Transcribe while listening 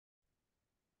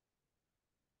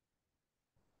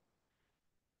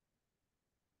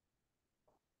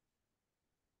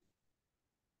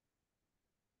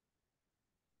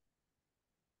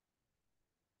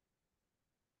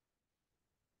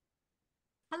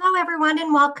Hello, everyone,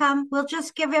 and welcome. We'll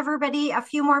just give everybody a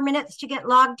few more minutes to get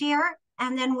logged here,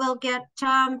 and then we'll get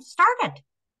started.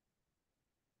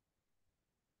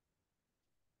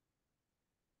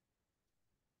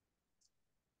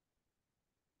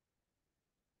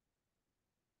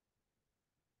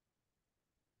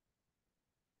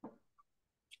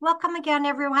 Welcome again,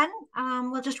 everyone.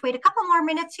 We'll just wait a couple more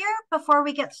minutes here before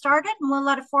we get started, and we'll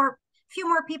let a few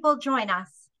more people join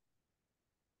us.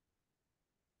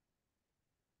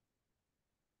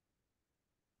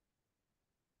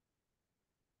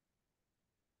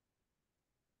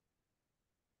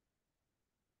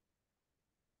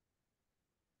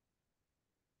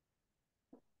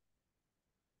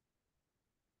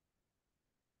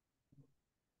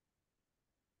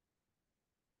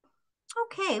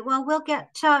 Okay, well, we'll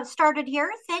get started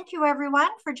here. Thank you, everyone,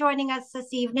 for joining us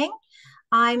this evening.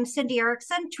 I'm Cindy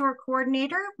Erickson, Tour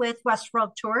Coordinator with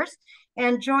Westworld Tours,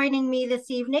 and joining me this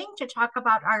evening to talk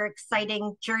about our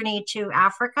exciting journey to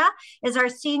Africa is our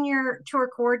Senior Tour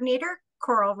Coordinator,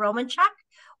 Koral Romanchuk.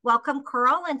 Welcome,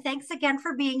 Koral, and thanks again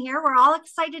for being here. We're all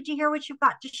excited to hear what you've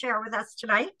got to share with us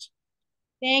tonight.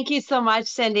 Thank you so much,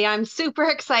 Cindy. I'm super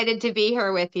excited to be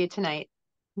here with you tonight.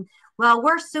 Well,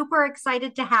 we're super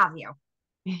excited to have you.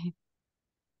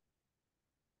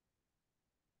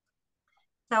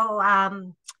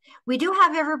 So we do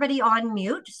have everybody on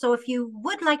mute. So if you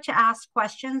would like to ask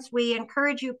questions, we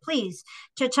encourage you, please,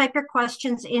 to type your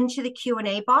questions into the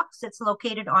Q&A box. It's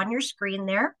located on your screen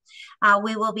there.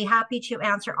 We will be happy to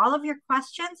answer all of your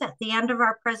questions at the end of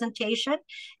our presentation.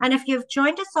 And if you've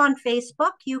joined us on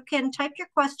Facebook, you can type your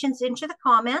questions into the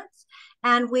comments,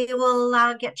 and we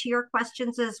will get to your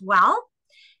questions as well.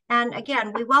 And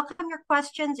again, we welcome your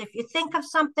questions. If you think of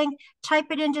something,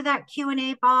 type it into that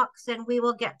Q&A box, and we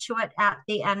will get to it at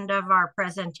the end of our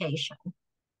presentation.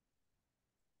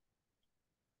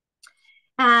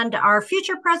 And our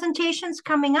future presentations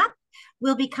coming up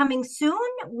will be coming soon.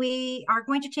 We are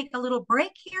going to take a little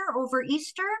break here over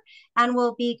Easter, and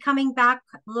we'll be coming back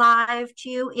live to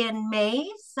you in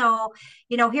May. So,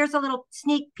 here's a little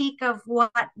sneak peek of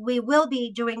what we will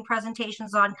be doing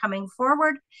presentations on coming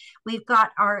forward. We've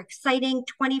got our exciting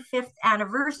 25th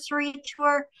anniversary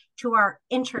tour to our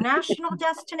international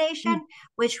destination,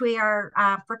 which we are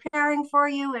preparing for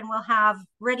you, and we'll have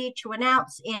ready to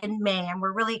announce in May. And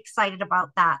we're really excited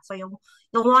about that. So you'll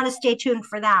want to stay tuned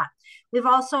for that. We've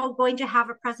also going to have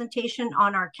a presentation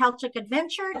on our Celtic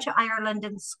adventure to Ireland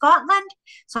and Scotland.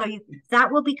 So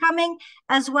that will be coming,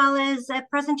 as well as a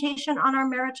presentation on our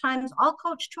Maritimes All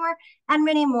Coach Tour and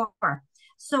many more.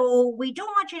 So we don't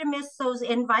want you to miss those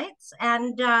invites.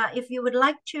 And if you would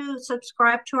like to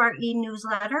subscribe to our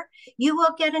e-newsletter, you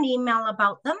will get an email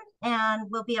about them, and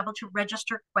we'll be able to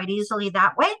register quite easily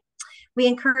that way. We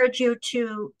encourage you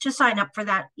to sign up for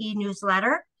that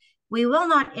e-newsletter. We will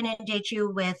not inundate you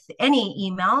with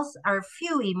any emails, or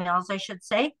few emails, I should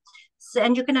say,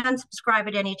 and you can unsubscribe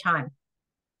at any time.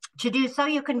 To do so,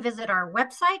 you can visit our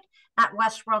website at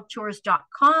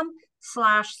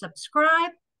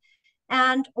westworldtours.com/subscribe,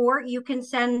 or you can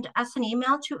send us an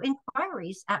email to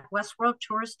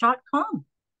inquiries@westworldtours.com.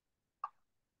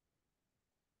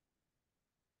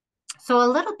 So a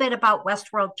little bit about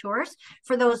Westworld Tours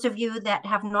for those of you that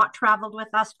have not traveled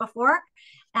with us before,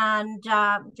 and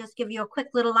just give you a quick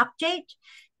little update.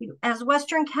 As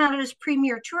Western Canada's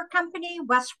premier tour company,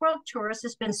 Westworld Tours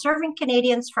has been serving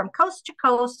Canadians from coast to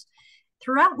coast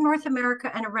throughout North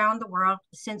America and around the world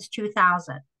since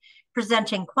 2000,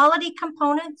 presenting quality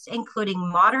components, including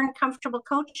modern, comfortable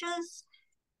coaches,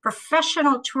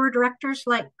 professional tour directors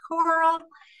like Koral,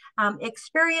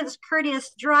 experienced,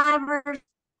 courteous drivers,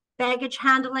 baggage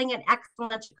handling, and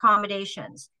excellent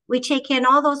accommodations. We take in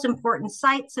all those important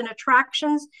sites and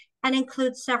attractions and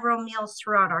include several meals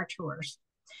throughout our tours.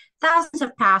 Thousands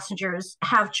of passengers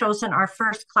have chosen our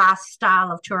first-class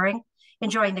style of touring,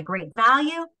 enjoying the great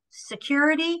value,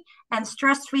 security, and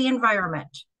stress-free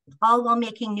environment, all while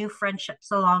making new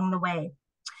friendships along the way.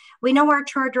 We know our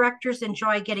tour directors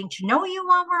enjoy getting to know you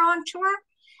while we're on tour,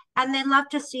 and they love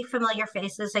to see familiar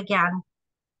faces again.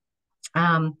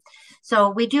 So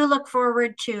we do look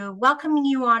forward to welcoming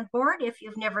you on board if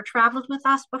you've never traveled with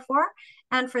us before.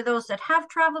 And for those that have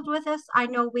traveled with us, I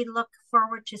know we look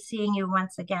forward to seeing you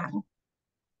once again.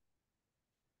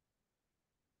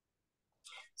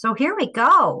 So here we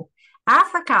go.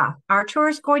 Africa. Our tour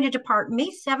is going to depart May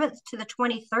 7th to the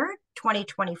 23rd,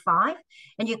 2025.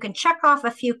 And you can check off a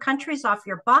few countries off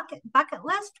your bucket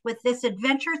list with this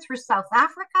adventure through South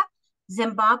Africa,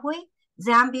 Zimbabwe,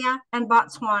 Zambia, and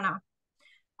Botswana.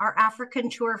 Our African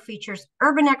tour features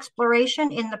urban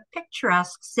exploration in the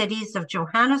picturesque cities of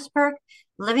Johannesburg,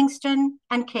 Livingstone,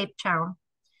 and Cape Town.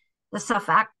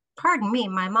 The pardon me,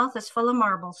 my mouth is full of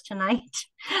marbles tonight.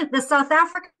 The South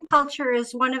African culture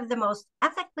is one of the most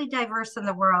ethically diverse in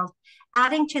the world,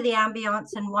 adding to the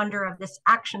ambience and wonder of this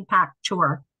action-packed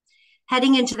tour.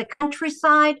 Heading into the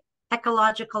countryside,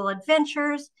 ecological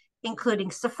adventures,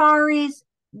 including safaris,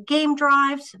 game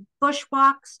drives,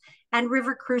 bushwalks, and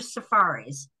river cruise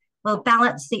safaris, will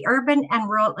balance the urban and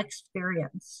rural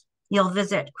experience. You'll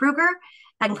visit Kruger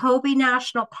and Kobe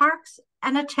National Parks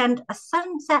and attend a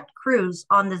sunset cruise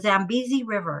on the Zambezi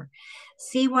River.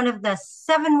 See one of the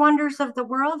 7 wonders of the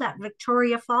world at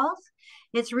Victoria Falls.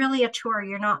 It's really a tour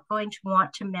you're not going to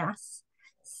want to miss.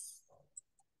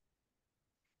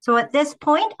 So at this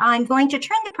point, I'm going to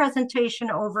turn the presentation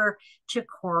over to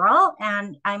Koral,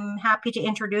 and I'm happy to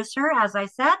introduce her. As I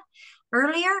said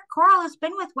earlier, Koral has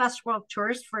been with Westworld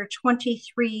Tours for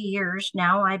 23 years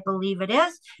now, I believe it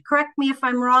is. Correct me if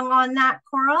I'm wrong on that,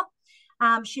 Koral.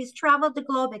 She's traveled the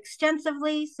globe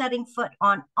extensively, setting foot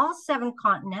on all 7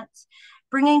 continents,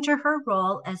 bringing to her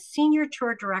role as Senior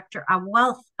Tour Director a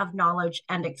wealth of knowledge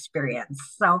and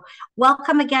experience. So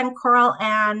welcome again, Koral,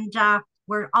 and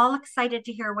we're all excited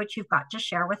to hear what you've got to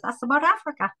share with us about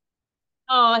Africa.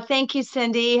 Oh, thank you,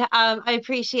 Cindy. I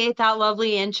appreciate that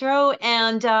lovely intro.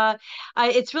 And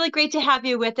it's really great to have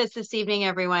you with us this evening,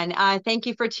 everyone. Thank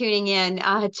you for tuning in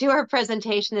to our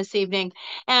presentation this evening.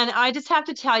 And I just have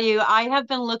to tell you, I have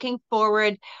been looking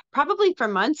forward probably for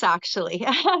months, actually,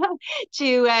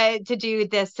 to do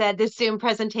this Zoom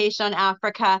presentation on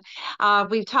Africa.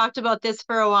 We've talked about this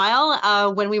for a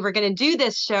while when we were going to do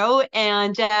this show,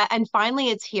 and finally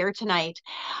it's here tonight.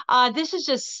 This is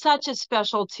just such a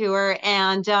special tour,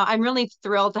 and I'm really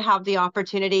thrilled to have the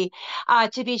opportunity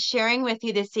to be sharing with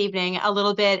you this evening a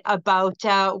little bit about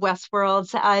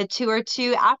Westworld's tour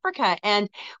to Africa. And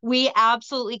we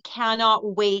absolutely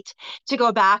cannot wait to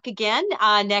go back again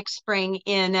next spring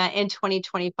in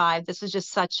 2025. This is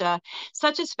just such a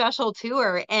special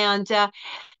tour. And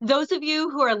those of you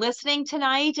who are listening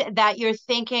tonight that you're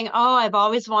thinking, oh, I've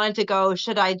always wanted to go,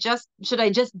 should I just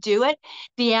do it?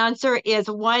 The answer is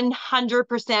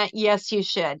 100% yes, you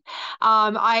should.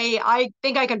 I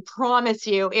think I can promise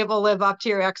you it will live up to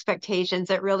your expectations.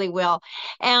 It really will.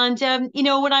 And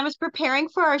when I was preparing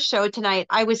for our show tonight,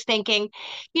 I was thinking,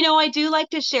 I do like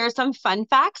to share some fun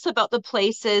facts about the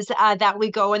places that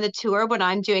we go on the tour when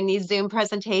I'm doing these Zoom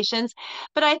presentations.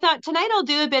 But I thought tonight I'll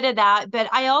do a bit of that, but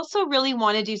I also really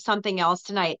want to do something else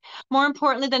tonight. More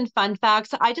importantly than fun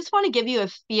facts, I just want to give you a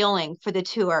feeling for the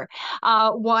tour,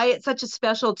 why it's such a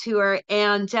special tour,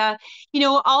 and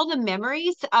all the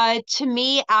memories. To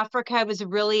me, Africa was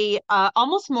really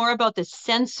almost more about the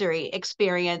sensory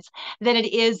experience than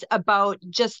it is about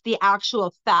just the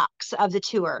actual facts of the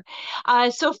tour.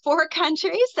 So 4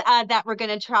 countries that we're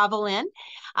going to travel in.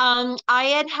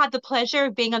 I had the pleasure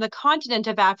of being on the continent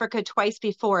of Africa twice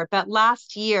before, but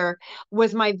last year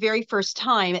was my very first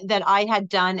time that I had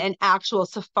done an actual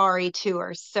safari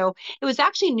tour. So it was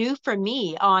actually new for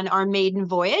me on our maiden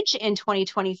voyage in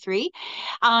 2023.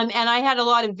 And I had a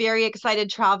lot of very excited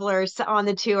travelers on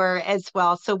the tour as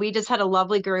well. So we just had a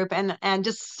lovely group, and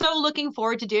just so looking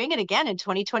forward to doing it again in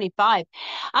 2025.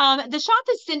 The shot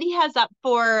that Cindy has up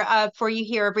for you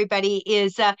here, everybody,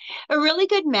 is a really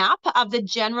good map of the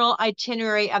general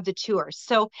itinerary of the tour.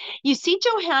 So you see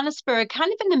Johannesburg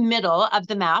kind of in the middle of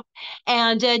the map,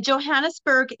 and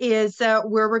Johannesburg is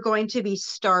where we're going to be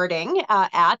starting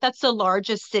at. That's the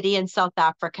largest city in South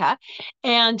Africa.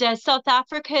 And South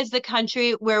Africa is the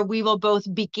country where we will both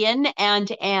begin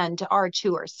and end our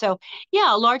tour. So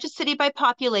yeah, largest city by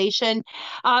population.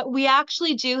 We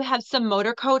actually do have some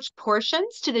motor coach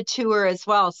portions to the tour as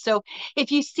well. So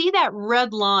if you see that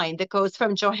red line that goes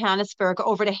from Johannesburg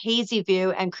over to Hazy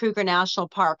View and Kruger National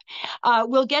Park,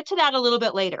 we'll get to that a little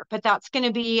bit later, but that's going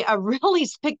to be a really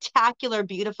spectacular,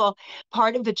 beautiful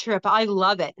part of the trip. I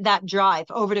love it, that drive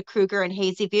over to Kruger and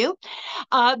Hazy View.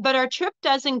 But our trip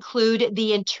does include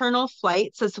the internal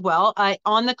flights as well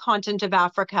on the continent of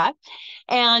Africa.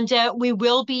 And we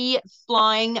will be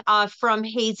flying from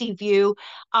Hazy View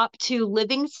up to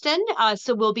Livingston.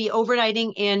 So we'll be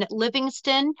overnighting in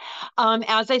Livingston.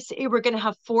 As I say, we're going to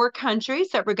have 4 countries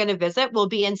that we're going to visit. We'll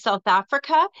be in South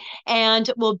Africa, and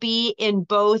we'll be in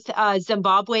both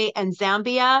Zimbabwe and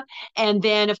Zambia, and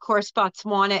then, of course,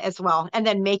 Botswana as well, and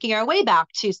then making our way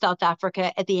back to South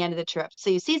Africa at the end of the trip. So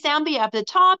you see Zambia up at the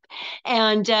top,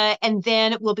 and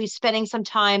then we'll be spending some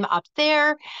time up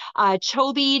there,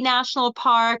 Chobe National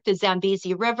Park, the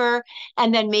Zambezi River,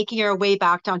 and then making our way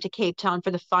back down to Cape Town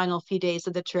for the final few days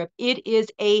of the trip. It is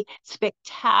a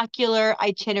spectacular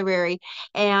itinerary,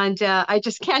 and I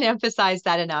just can't emphasize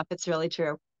that enough. It's really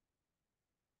true.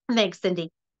 Thanks,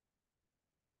 Cindy.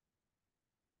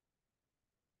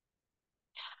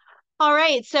 All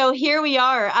right, so here we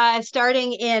are,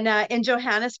 starting in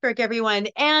Johannesburg, everyone,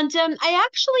 and I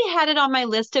actually had it on my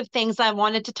list of things I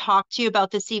wanted to talk to you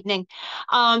about this evening.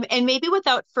 And maybe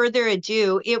without further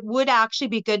ado, it would actually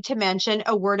be good to mention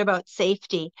a word about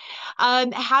safety.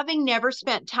 Having never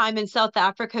spent time in South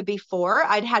Africa before,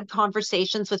 I'd had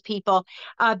conversations with people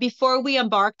before we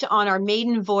embarked on our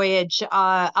maiden voyage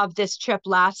of this trip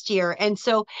last year, and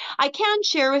so I can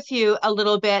share with you a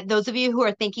little bit, those of you who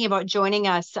are thinking about joining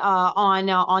us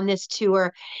on this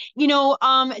tour,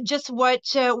 just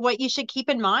what you should keep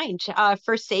in mind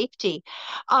for safety.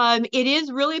 It is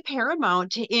really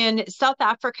paramount in South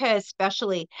Africa,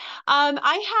 especially.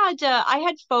 I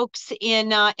had folks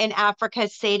in Africa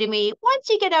say to me, once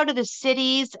you get out of the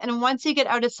cities and once you get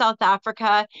out of South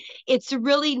Africa, it's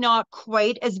really not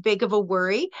quite as big of a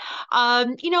worry.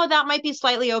 That might be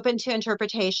slightly open to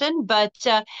interpretation, but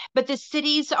the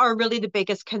cities are really the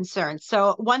biggest concern.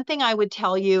 So one thing I would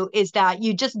tell you is that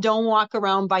you just don't walk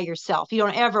around by yourself. You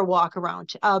don't ever walk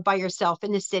around by yourself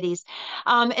in the cities,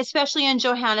 especially in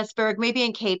Johannesburg, maybe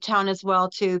in Cape Town as well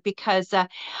too, because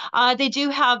they do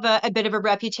have a bit of a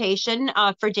reputation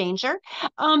for danger.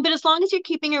 But as long as you're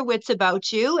keeping your wits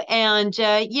about you and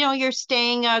you're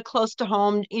staying close to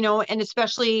home, and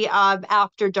especially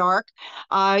after dark,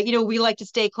 we like to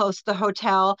stay close to the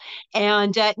hotel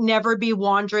and never be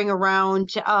wandering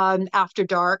around after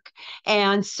dark,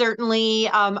 and certainly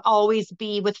always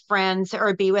be with friends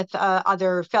or be with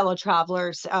other fellow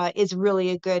travelers is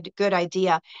really a good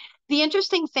idea. The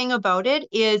interesting thing about it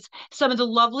is some of the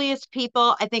loveliest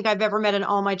people I think I've ever met in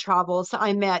all my travels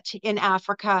I met in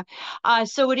Africa.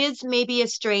 So it is maybe a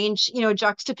strange,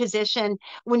 juxtaposition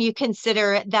when you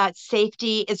consider that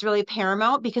safety is really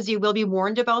paramount because you will be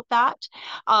warned about that.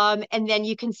 And then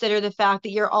you consider the fact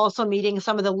that you're also meeting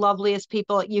some of the loveliest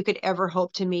people you could ever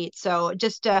hope to meet. So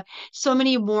just so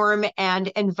many warm and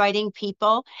inviting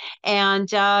people. And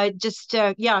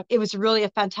yeah, it was really a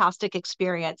fantastic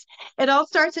experience. It all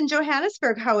starts in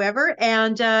Johannesburg, however,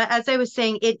 and as I was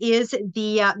saying, it is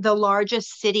the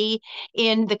largest city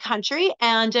in the country.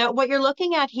 And what you're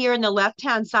looking at here in the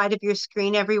left-hand side of your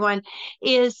screen, everyone,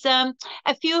 is a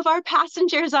few of our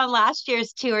passengers on last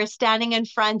year's tour standing in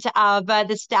front of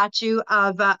the statue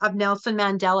of Nelson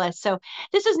Mandela. So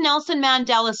this is Nelson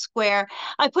Mandela Square.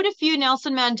 I put a few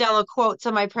Nelson Mandela quotes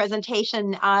on my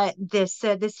presentation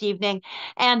this evening,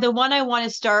 and the one I want to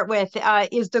start with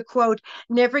is the quote,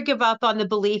 "Never give up on the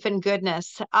belief in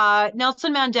goodness."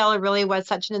 Nelson Mandela really was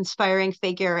such an inspiring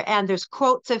figure, and there's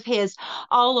quotes of his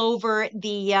all over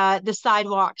the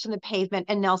sidewalks and the pavement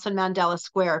in Nelson Mandela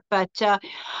Square. But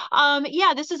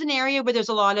yeah, this is an area where there's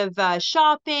a lot of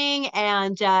shopping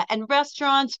and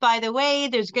restaurants. By the way,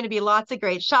 there's going to be lots of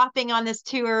great shopping on this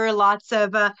tour, lots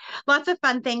of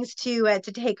fun things to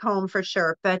take home for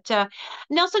sure. But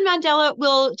Nelson Mandela,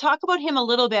 we'll talk about him a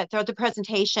little bit throughout the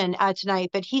presentation tonight,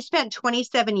 but he spent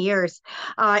 27 years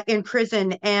in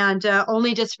prison and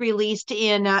only just released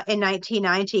in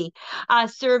 1990.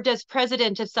 Served as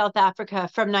president of South Africa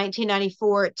from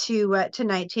 1994 to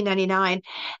 1999,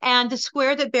 and the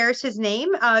square that bears his name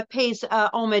pays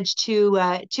homage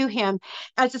to him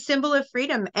as a symbol of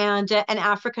freedom and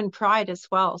African pride as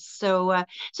well. So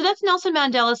that's Nelson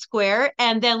Mandela Square,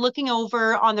 and then looking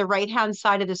over on the right hand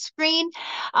side of the screen,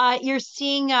 you're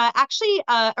seeing actually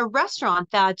a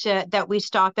restaurant that we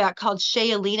stop at called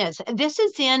Chez Alina's. This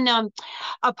is in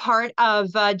a part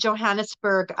of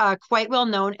Johannesburg, quite well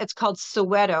known. It's called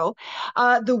Soweto.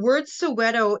 The word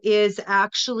Soweto is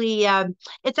actually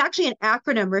it's actually an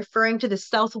acronym referring to the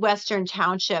southwestern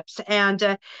townships,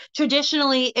 and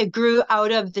traditionally it grew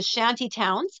out of the shanty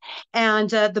towns and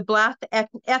the Black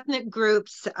ethnic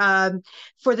groups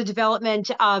for the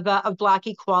development of Black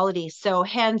equality. So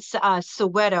hence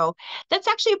Soweto. That's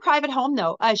actually a private home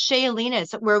though. Chez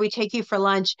Alina's, where we take you for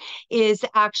lunch, is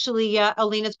actually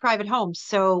Alina's private home.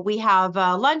 So we have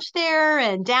lunch there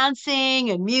and dancing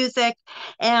and music,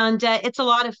 and it's a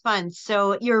lot of fun.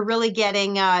 So you're really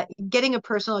getting a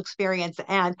personal experience.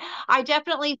 And I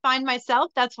definitely find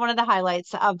myself, that's one of the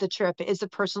highlights of the trip, is the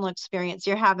personal experience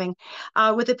you're having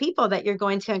with the people that you're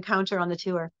going to encounter on the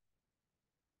tour.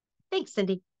 Thanks,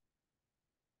 Cindy.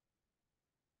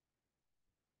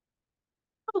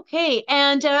 Okay,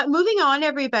 and moving on,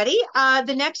 everybody.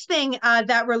 The next thing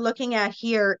that we're looking at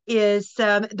here is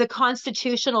the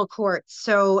Constitutional Court.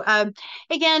 So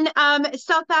again,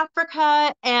 South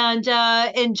Africa and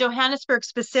in Johannesburg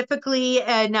specifically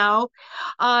now,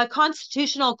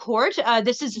 Constitutional Court.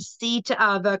 This is a seat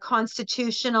of a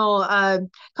Constitutional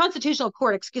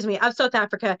Court, excuse me, of South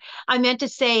Africa. I meant to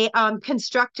say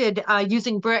constructed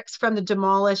using bricks from the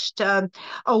demolished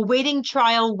awaiting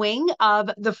trial wing of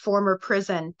the former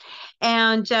prison. prison.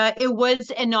 And it was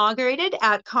inaugurated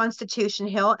at Constitution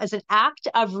Hill as an act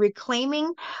of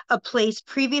reclaiming a place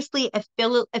previously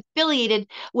affiliated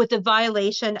with the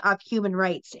violation of human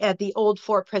rights at the old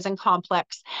Fort Prison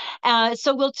complex.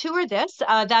 So we'll tour this.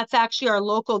 That's actually our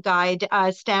local guide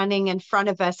standing in front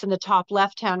of us in the top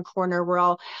left-hand corner. We're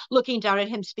all looking down at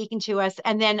him speaking to us.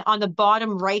 And then on the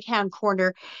bottom right-hand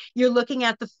corner, you're looking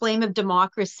at the Flame of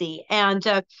Democracy. And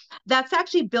that's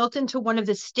actually built into one of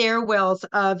the stairwells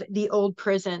of the old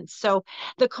prison. So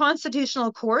the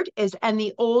Constitutional Court is in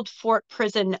the old Fort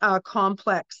Prison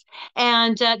complex.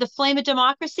 And the Flame of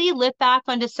Democracy lit back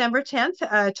on December 10th,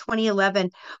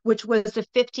 2011, which was the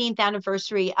 15th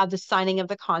anniversary of the signing of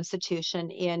the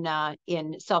Constitution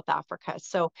in South Africa.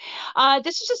 So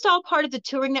this is just all part of the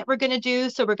touring that we're going to do.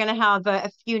 So we're going to have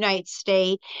a few nights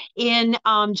stay in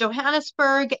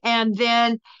Johannesburg, and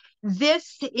then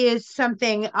this is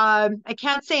something I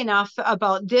can't say enough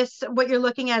about this. What you're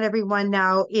looking at, everyone,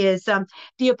 now is the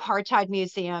Apartheid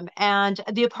Museum. And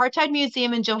the Apartheid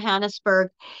Museum in Johannesburg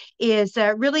is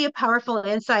really a powerful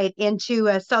insight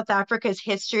into South Africa's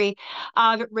history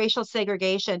of racial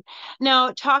segregation.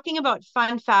 Now, talking about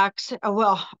fun facts,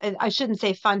 well, I shouldn't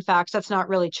say fun facts. That's not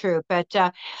really true, but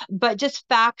just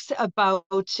facts about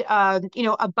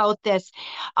about this.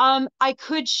 I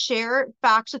could share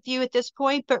facts with you at this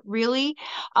point, but really,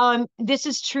 this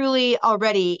is truly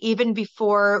already, even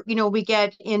before we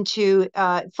get into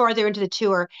farther into the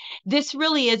tour, this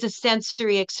really is a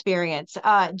sensory experience.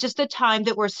 Just the time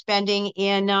that we're spending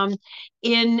in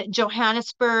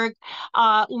Johannesburg,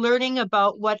 learning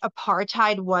about what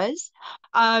apartheid was.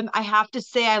 I have to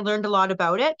say I learned a lot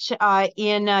about it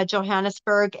in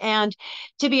Johannesburg, and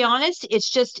to be honest,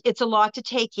 it's a lot to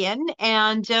take in,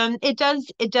 and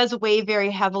it does weigh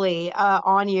very heavily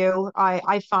on you.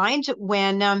 I find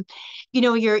when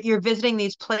you're visiting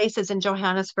these places in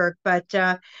Johannesburg, but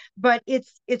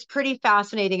it's pretty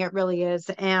fascinating. It really is,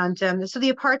 and so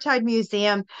the Apartheid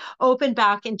Museum opened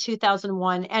back in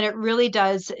 2001, and it really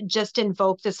does just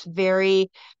invoke this very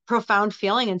profound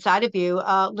feeling inside of you,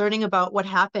 learning about what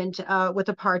happened with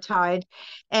apartheid.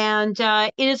 And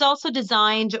it is also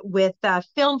designed with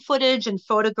film footage and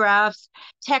photographs,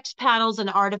 text panels, and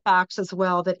artifacts as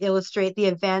well that illustrate the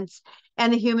events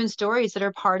and the human stories that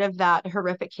are part of that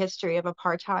horrific history of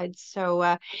apartheid.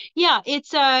 So yeah,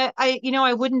 it's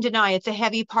I wouldn't deny it's a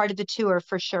heavy part of the tour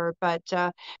for sure, but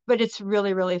it's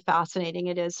really fascinating.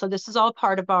 It is. So this is all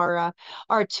part of our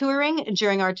touring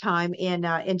during our time in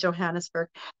Johannesburg.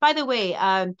 By the way,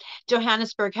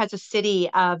 Johannesburg has a city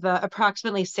of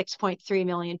approximately 6.3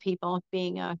 million people,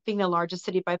 being the largest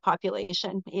city by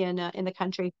population in the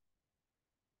country.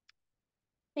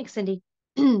 Thanks, Cindy.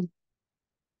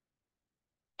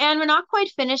 And we're not quite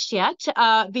finished yet.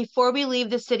 Before we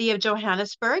leave the city of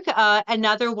Johannesburg,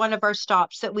 another one of our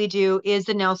stops that we do is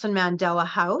the Nelson Mandela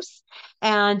House.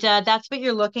 And that's what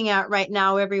you're looking at right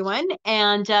now, everyone.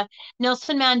 And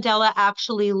Nelson Mandela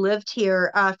actually lived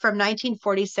here from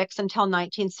 1946 until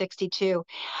 1962.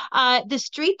 The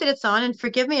street that it's on, and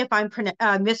forgive me if I'm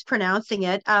mispronouncing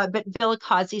it, but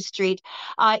Vilakazi Street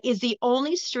is the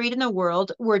only street in the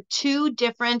world where two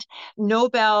different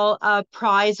Nobel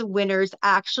Prize winners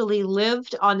actually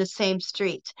lived on the same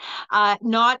street.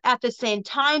 Not at the same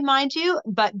time, mind you,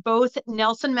 but both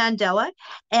Nelson Mandela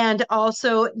and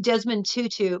also Desmond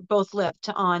Tutu both lived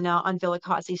on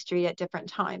Vilakazi Street at different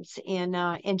times in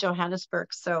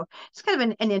Johannesburg. So it's kind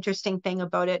of an interesting thing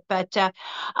about it. But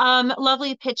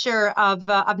lovely picture of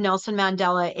Nelson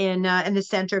Mandela in the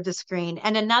center of the screen.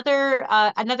 And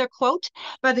another quote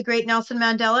by the great Nelson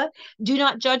Mandela: "Do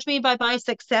not judge me by my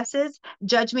successes.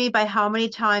 Judge me by how many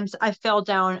times I fell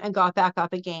down and got back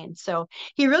up again." So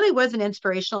he really was an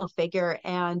inspirational figure,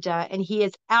 and he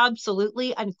is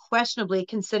absolutely, unquestionably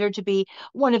considered to be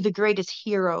one of the greatest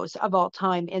heroes of all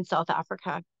time in South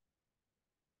Africa.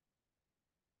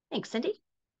 Thanks, Cindy.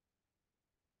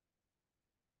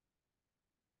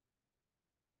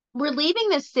 We're leaving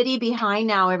this city behind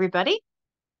now, everybody.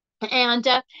 And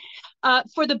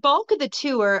for the bulk of the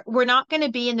tour, we're not going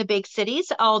to be in the big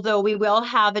cities, although we will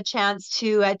have a chance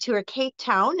to tour Cape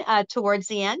Town towards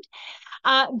the end.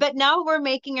 But now we're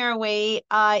making our way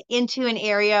into an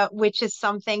area which is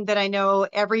something that I know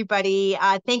everybody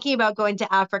thinking about going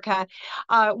to Africa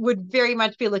would very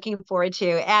much be looking forward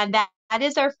to. And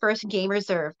is our first game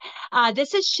reserve.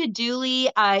 This is Shiduli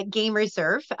Game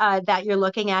Reserve that you're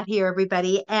looking at here,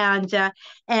 everybody, and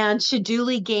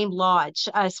Shiduli Game Lodge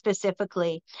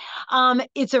specifically.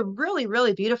 It's a really,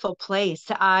 really beautiful place.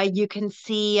 You can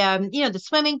see, the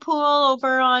swimming pool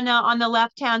over on the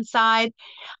left-hand side.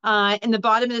 In the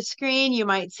bottom of the screen, you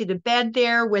might see the bed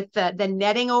there with the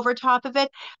netting over top of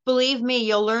it. Believe me,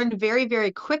 you'll learn very,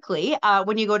 very quickly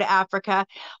when you go to Africa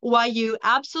why you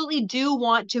absolutely do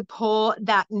want to pull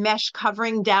that mesh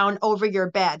covering down over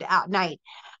your bed at night.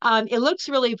 It looks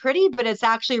really pretty, but it's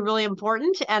actually really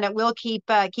important, and it will keep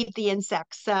the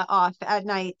insects off at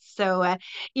night. So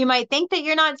you might think that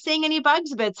you're not seeing any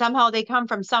bugs, but somehow they come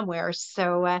from somewhere.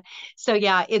 So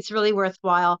yeah, it's really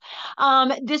worthwhile.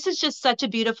 This is just such a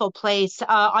beautiful place.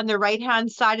 On the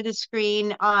right-hand side of the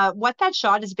screen, what that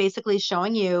shot is basically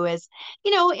showing you is,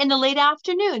 in the late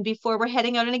afternoon before we're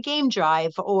heading out on a game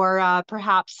drive, or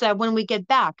perhaps when we get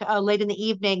back late in the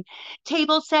evening,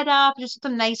 table set up, just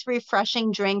some nice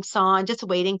refreshing drinks on, just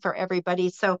waiting for everybody.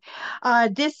 So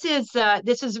this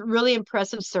is really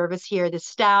impressive service here, the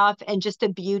staff and just the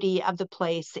beauty of the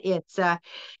place.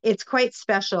 It's quite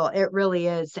special. It really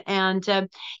is. And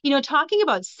talking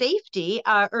about safety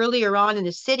earlier on in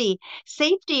the city,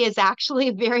 safety is actually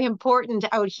very important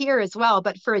out here as well,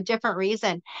 but for a different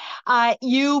reason.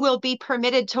 You will be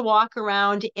permitted to walk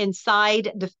around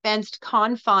inside the fenced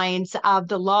confines of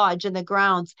the lodge and the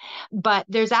grounds, but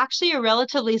there's actually a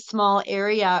relatively small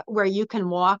area where you can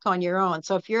walk on your own.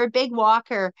 So if you're a big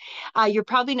walker, you're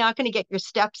probably not going to get your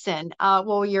steps in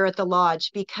while you're at the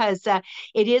lodge, because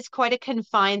it is quite a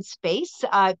confined space,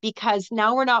 because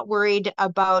now we're not worried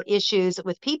about issues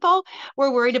with people,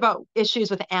 we're worried about issues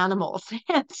with animals.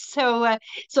 And so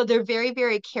they're very,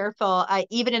 very careful,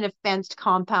 even in a fenced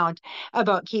compound,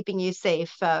 about keeping you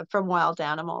safe from wild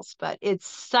animals. But it's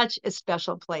such a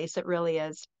special place. It really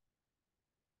is.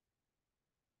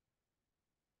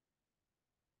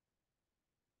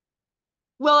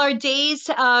 Well, our days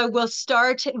will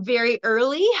start very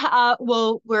early.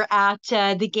 We're at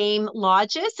the game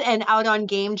lodges and out on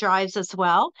game drives as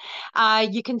well.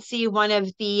 You can see one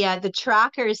of the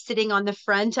trackers sitting on the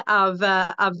front of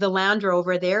the Land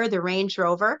Rover there, the Range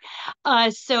Rover.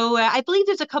 So I believe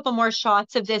there's a couple more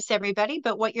shots of this, everybody.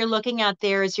 But what you're looking at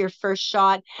there is your first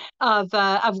shot of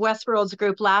Westworld's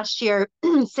group last year,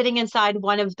 sitting inside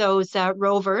one of those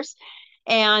rovers,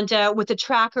 and with a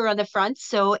tracker on the front.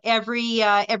 So every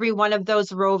one of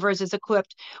those rovers is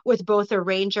equipped with both a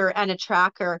ranger and a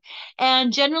tracker.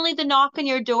 And generally, the knock on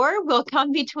your door will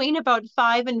come between about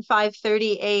 5 and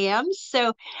 5:30 a.m.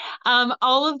 So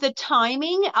all of the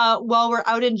timing while we're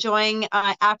out enjoying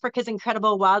Africa's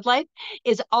incredible wildlife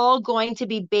is all going to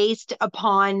be based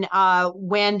upon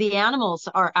when the animals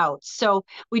are out. So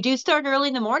we do start early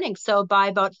in the morning. So by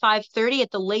about 5:30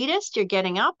 at the latest, you're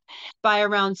getting up. By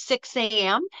around 6 a.m.,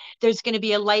 there's going to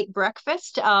be a light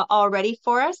breakfast all ready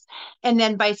for us. And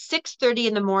then by 6:30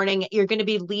 in the morning, you're going to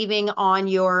be leaving on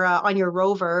your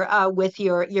rover with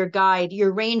your guide,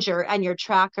 your ranger, and your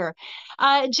tracker.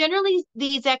 Generally,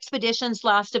 these expeditions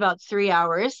last about 3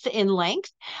 hours in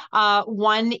length.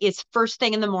 One is first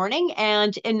thing in the morning,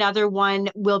 and another one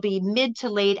will be mid to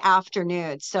late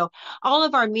afternoon. So all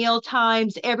of our meal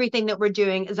times, everything that we're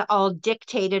doing is all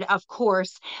dictated, of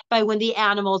course, by when the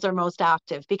animals are most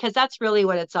active, because that's really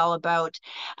what it's all about.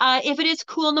 If it is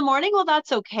cool in the morning, well,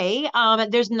 that's okay.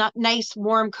 There's not nice,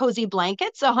 warm, cozy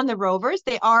blankets on the rovers.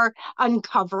 They are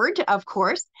uncovered, of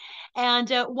course. And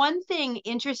one thing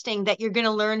interesting that you're going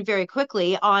to learn very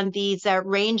quickly on these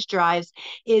range drives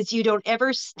is you don't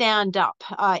ever stand up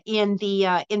in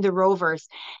the rovers.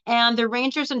 And the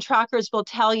rangers and trackers will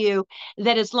tell you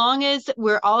that as long as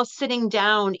we're all sitting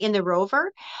down in the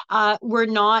rover, we're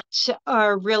not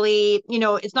really,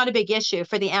 it's not a big issue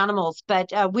for the animals,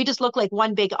 but we just look like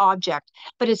one big object.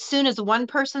 But as soon as one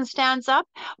person stands up,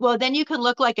 well, then you can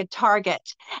look like a target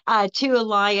to a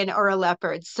lion or a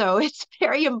leopard. So it's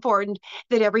very important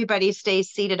that everybody stays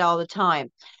seated all the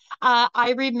time.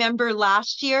 I remember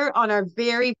last year on our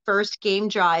very first game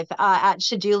drive at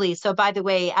Shiduli. So, by the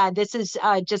way, this is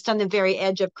just on the very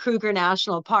edge of Kruger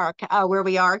National Park, where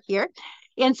we are here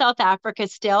in South Africa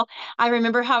still. I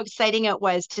remember how exciting it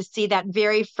was to see that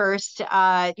very first,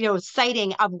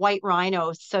 sighting of white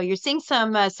rhinos. So you're seeing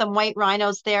some white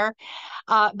rhinos there.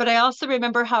 But I also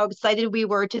remember how excited we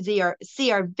were to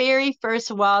see our very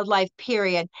first wildlife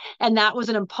period, and that was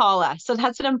an impala. So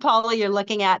that's an impala you're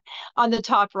looking at on the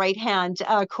top right-hand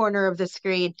corner of the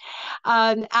screen.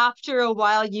 After a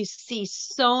while, you see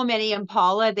so many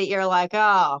impala that you're like,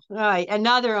 oh, right,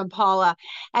 another impala.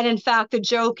 And in fact, the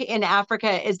joke in Africa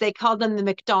Africa is they call them the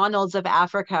McDonald's of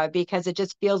Africa because it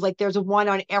just feels like there's one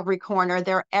on every corner.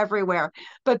 They're everywhere.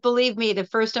 But believe me, the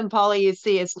first Impala you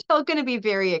see is still going to be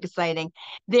very exciting.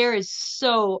 There is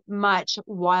so much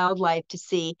wildlife to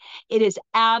see. It is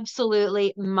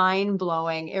absolutely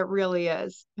mind-blowing. It really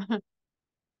is.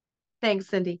 Thanks,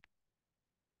 Cindy.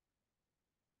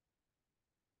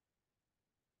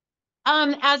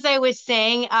 As I was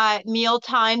saying, meal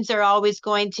times are always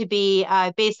going to be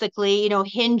basically,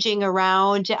 hinging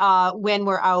around when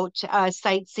we're out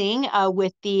sightseeing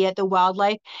with the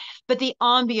wildlife. But the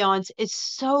ambiance is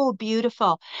so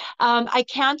beautiful. I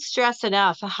can't stress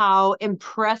enough how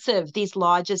impressive these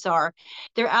lodges are.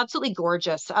 They're absolutely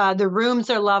gorgeous. The rooms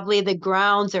are lovely. The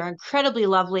grounds are incredibly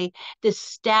lovely. The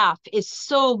staff is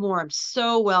so warm,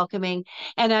 so welcoming.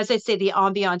 And as I say, the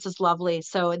ambiance is lovely.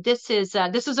 So this is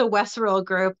a Westworld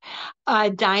group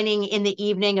dining in the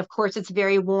evening. Of course, it's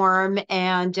very warm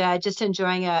and just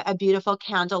enjoying a beautiful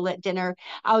candlelit dinner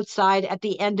outside at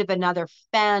the end of another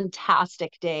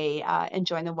fantastic day,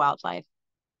 enjoying the wildlife.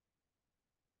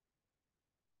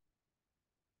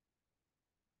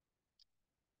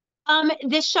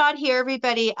 This shot here,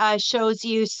 everybody, shows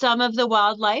you some of the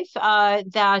wildlife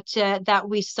that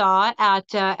we saw at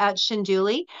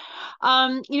Shinduli.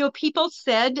 People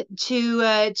said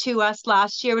to us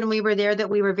last year when we were there that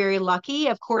we were very lucky.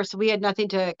 Of course, we had nothing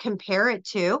to compare it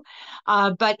to,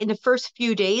 but in the first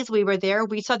few days we were there,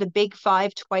 we saw the big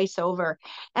five twice over.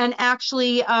 And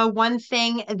actually, one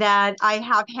thing that I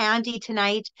have handy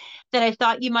tonight that I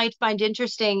thought you might find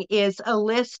interesting is a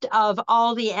list of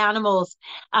all the animals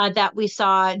that we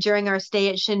saw during our stay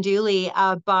at Shinduli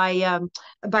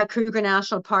by Kruger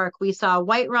National Park. We saw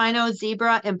white rhino,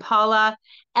 zebra, impala,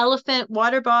 elephant,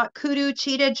 water bok, kudu,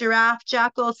 cheetah, giraffe,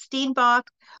 jackal, steenbok,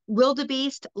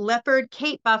 wildebeest, leopard,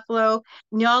 Cape buffalo,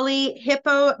 nyali,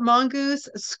 hippo, mongoose,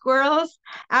 squirrels,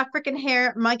 African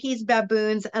hare, monkeys,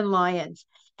 baboons, and lions.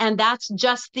 And that's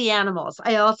just the animals.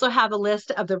 I also have a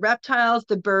list of the reptiles,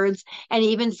 the birds, and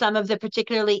even some of the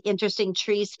particularly interesting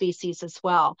tree species as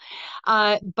well.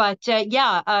 These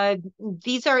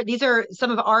are some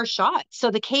of our shots.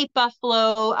 So the Cape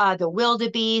buffalo, the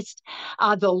wildebeest,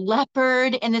 the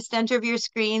leopard in the center of your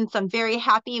screen, some very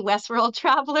happy Westworld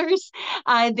travelers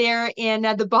there in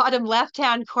the bottom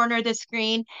left-hand corner of the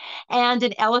screen, and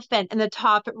an elephant in the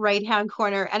top right-hand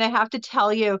corner. And I have to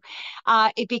tell you,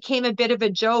 it became a bit of a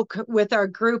joke with our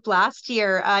group last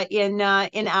year in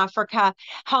Africa,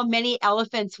 how many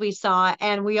elephants we saw,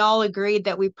 and we all agreed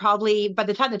that we probably, by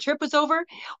the time the trip was over,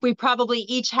 we probably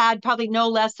each had probably no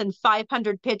less than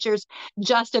 500 pictures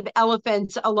just of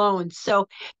elephants alone. So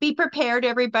be prepared,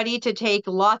 everybody, to take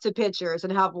lots of pictures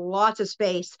and have lots of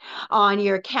space on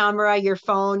your camera, your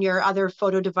phone, your other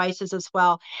photo devices as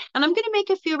well. And I'm going to make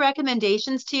a few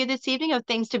recommendations to you this evening of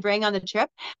things to bring on the trip,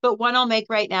 but one I'll make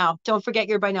right now. Don't forget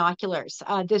your binoculars.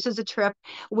 This is a trip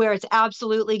where it's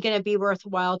absolutely going to be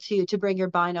worthwhile to bring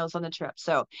your binos on the trip.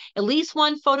 So at least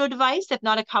one photo device, if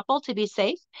not a couple, to be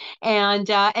safe, and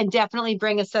definitely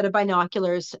bring a set of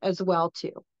binoculars as well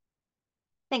too.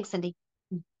 Thanks, Cindy.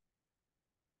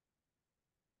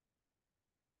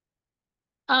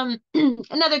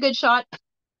 Another good shot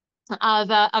of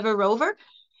a rover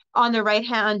on the right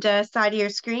hand side of your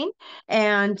screen,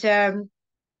 and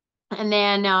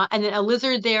then a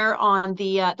lizard there on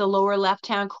the lower left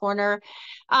hand corner.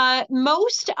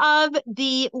 Most of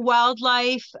the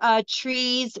wildlife,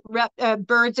 trees,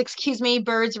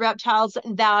 birds, reptiles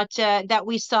that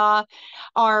we saw,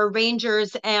 our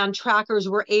rangers and trackers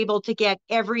were able to get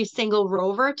every single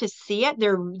rover to see it.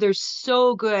 They're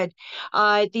so good.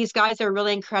 These guys are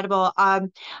really incredible.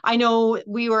 I know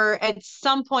we were at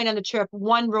some point on the trip,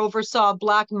 one rover saw a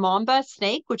black mamba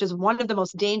snake, which is one of the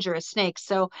most dangerous snakes.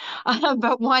 So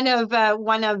but one of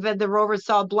the rovers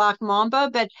saw black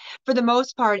mamba, but for the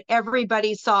most part,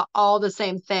 everybody saw all the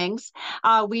same things.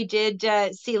 We did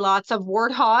see lots of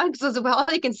warthogs as well.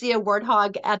 You can see a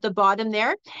warthog at the bottom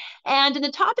there. And in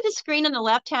the top of the screen on the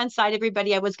left-hand side,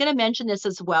 everybody, I was going to mention this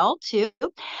as well, too.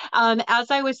 As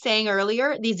I was saying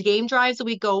earlier, these game drives that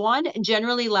we go on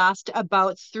generally last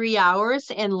about 3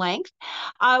 hours in length.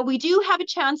 We do have a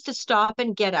chance to stop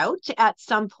and get out at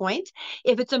some point.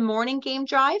 If it's a morning game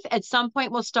drive, at some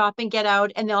point we'll stop and get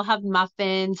out and they'll have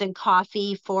muffins and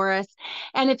coffee for us.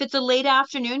 And if it's a late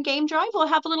afternoon game drive, we'll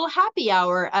have a little happy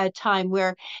hour time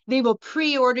where they will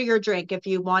pre-order your drink if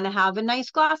you want to have a nice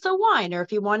glass of wine, or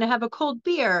if you want to have a cold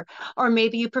beer, or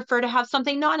maybe you prefer to have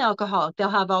something non-alcoholic. They'll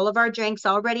have all of our drinks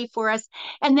all ready for us.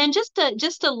 And then just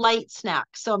a light snack.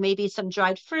 So maybe some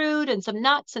dried fruit and some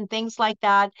nuts and things like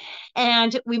that.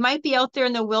 And we might be out there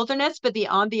in the wilderness, but the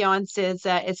ambiance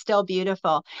is still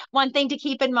beautiful. One thing to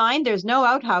keep in mind mind, there's no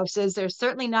outhouses. There's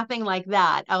certainly nothing like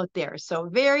that out there. So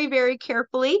very, very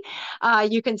carefully,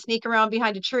 you can sneak around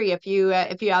behind a tree if you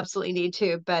absolutely need to.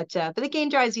 But the game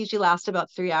drives usually last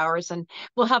about 3 hours, and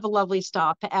we'll have a lovely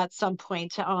stop at some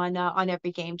point on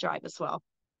every game drive as well.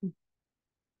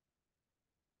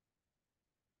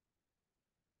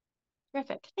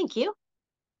 Terrific. Thank you.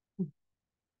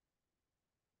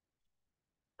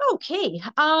 Okay.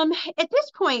 At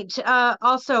this point,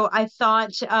 also, I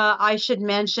thought I should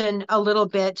mention a little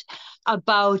bit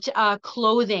about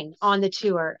clothing on the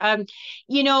tour. One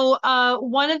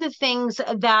of the things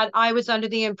that I was under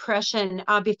the impression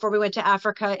before we went to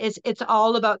Africa is it's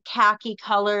all about khaki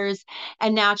colors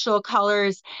and natural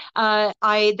colors.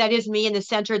 That is me in the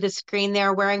center of the screen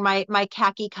there, wearing my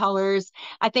khaki colors.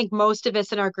 I think most of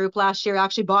us in our group last year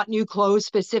actually bought new clothes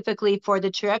specifically for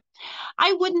the trip.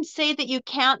 I wouldn't say that you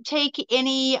can't take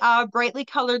any brightly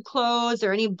colored clothes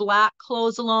or any black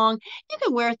clothes along. You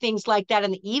can wear things like that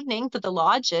in the evening to the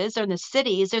lodges or in the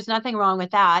cities. There's nothing wrong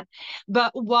with that.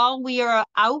 But while we are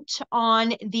out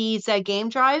on these game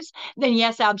drives, then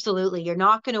yes, absolutely. You're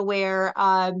not going to wear,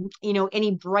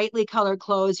 any brightly colored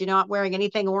clothes. You're not wearing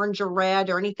anything orange or red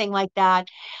or anything like that.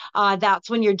 That's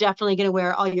when you're definitely going to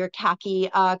wear all your khaki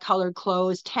colored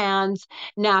clothes, tans,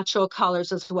 natural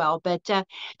colors as well. But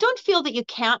don't feel that you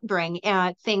can't bring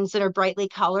things that are brightly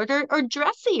colored or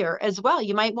dressier as well.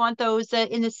 You might want those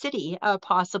in the city,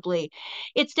 possibly.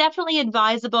 It's definitely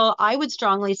advisable. I would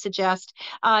strongly suggest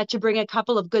to bring a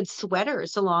couple of good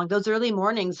sweaters along those early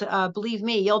mornings. Believe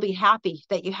me, you'll be happy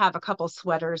that you have a couple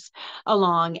sweaters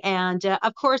along. And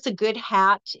of course, a good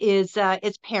hat is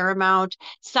paramount.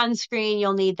 Sunscreen,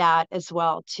 you'll need that as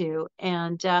well too.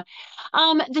 And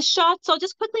the shots, I'll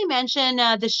just quickly mention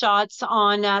the shots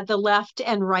on the left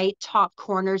and right top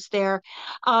corners there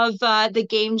of the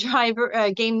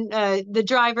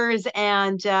drivers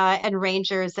and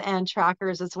rangers and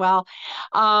trackers as well.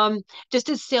 Just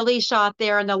a silly shot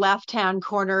there in the left-hand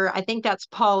corner. I think that's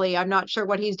Polly. I'm not sure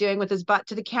what he's doing with his butt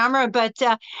to the camera, but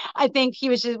I think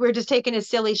we're just taking a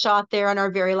silly shot there on our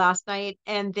very last night.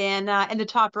 And then in the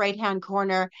top right-hand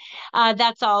corner,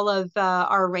 that's all of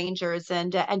our rangers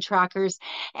and trackers.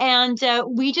 And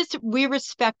we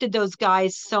respected those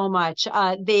guys so much.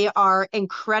 They are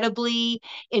incredibly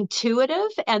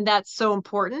intuitive, and that's so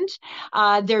important.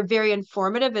 They're very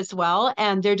informative as well,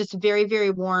 and they're just very, very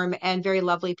warm and very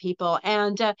lovely people.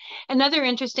 And another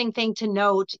interesting thing to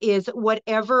note is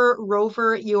whatever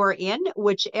rover you're in,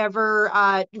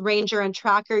 whichever ranger and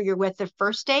tracker you're with the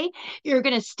first day, you're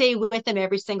going to stay with them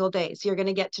every single day. So you're going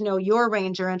to get to know your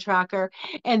ranger and tracker,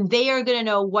 and they are going to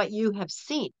know what you have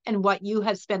seen and what you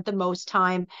have spent the most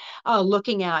time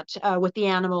looking at with the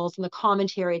animals and the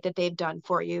commentary that they've done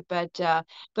for you. But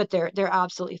they're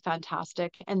absolutely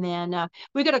fantastic. And then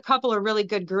we got a couple of really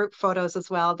good group photos as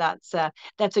well. That's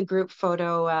a group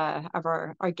photo of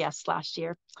our guests last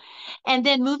year. And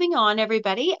then moving on,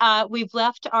 everybody, we've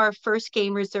left our first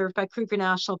game reserve by Kruger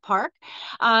National Park.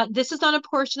 This is on a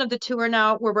portion of the tour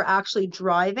now where we're actually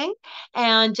driving.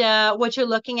 And what you're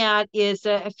looking at is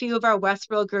a few of our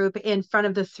Westworld group in front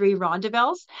of the 3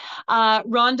 rondavelles.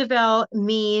 Rondavelle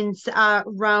means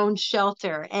round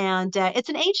shelter. And it's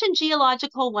an ancient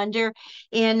geological wonder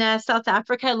in South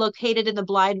Africa, located in the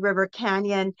Blyde River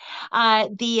Canyon.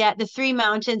 The 3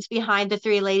 mountains behind the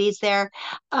 3 ladies there,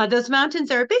 those mountains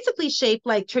are basically shaped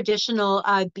like traditional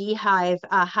beehive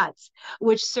huts,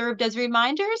 which served as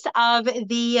reminders of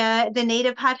the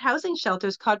native hut housing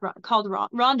shelters called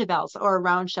rondavelles or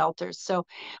round shelters. So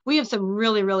we have some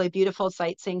really, really beautiful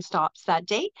sightseeing stops that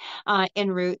day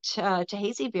en route to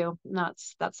Hazyview. And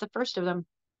that's the first of them.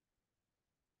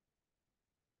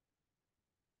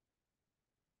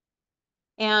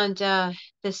 And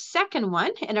the second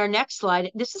one in our next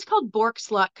slide, this is called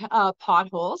Borksluck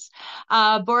potholes.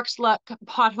 Borksluck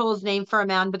potholes named for a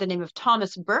man by the name of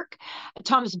Thomas Bork,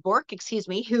 excuse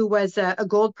me, who was a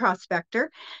gold prospector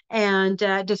and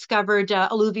discovered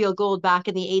alluvial gold back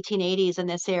in the 1880s in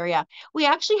this area. We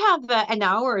actually have an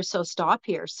hour or so stop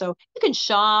here. So you can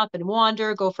shop and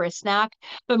wander, go for a snack,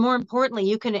 but more importantly,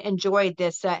 you can enjoy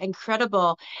this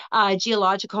incredible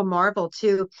geological marvel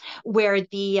too, where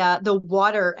the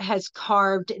water has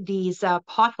carved these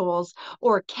potholes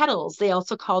or kettles, they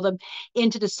also call them,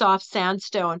 into the soft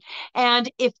sandstone. And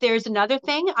if there's another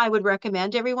thing I would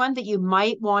recommend everyone that you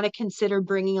might want to consider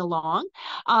bringing along,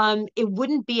 it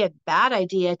wouldn't be a bad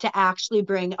idea to actually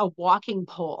bring a walking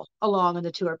pole along on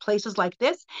the tour. Places like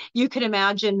this, you can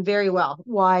imagine very well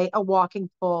why a walking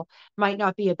pole might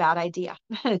not be a bad idea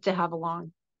to have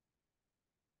along.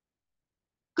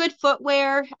 good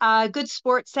footwear, good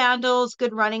sports sandals,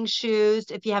 good running shoes.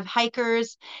 If you have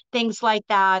hikers, things like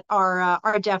that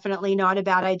are definitely not a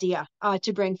bad idea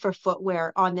to bring for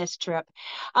footwear on this trip.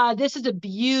 This is a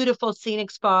beautiful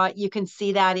scenic spot. You can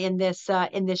see that in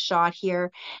this shot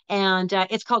here, and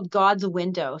it's called God's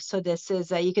Window. So this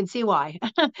is you can see why.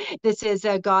 This is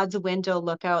God's Window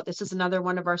Lookout. This is another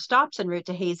one of our stops en route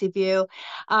to Hazy View.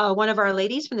 One of our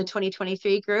ladies from the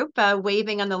 2023 group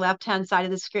waving on the left-hand side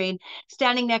of the screen,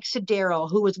 standing next to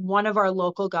Daryl, who was one of our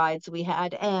local guides we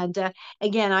had. And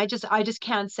again, I just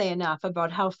can't say enough about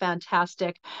how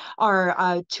fantastic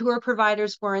our tour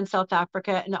providers were in South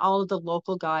Africa, and all of the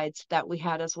local guides that we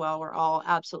had as well were all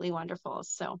absolutely wonderful.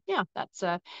 So yeah, that's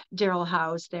Daryl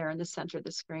House there in the center of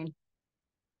the screen.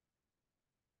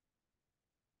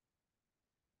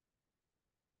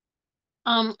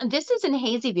 This is in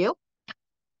Hazy View.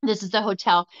 This is the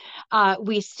hotel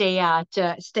we stay at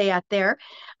there.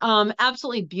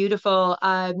 Absolutely beautiful.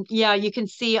 Yeah, you can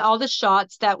see all the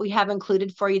shots that we have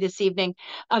included for you this evening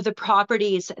of the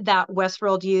properties that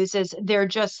Westworld uses. They're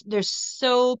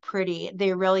so pretty.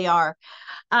 They really are.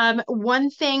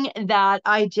 One thing that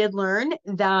I did learn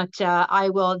that I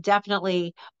will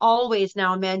definitely always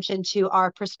now mention to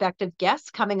our prospective guests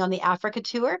coming on the Africa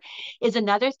tour is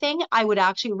another thing I would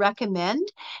actually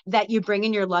recommend that you bring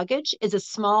in your luggage is a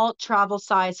small travel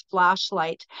size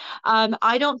flashlight.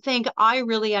 I don't think I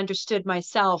really understood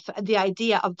myself the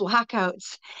idea of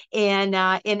blackouts in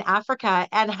Africa,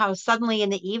 and how suddenly in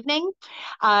the evening,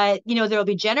 there'll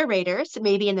be generators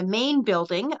maybe in the main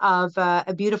building of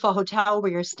a beautiful hotel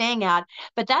where you're staying at,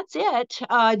 but that's it.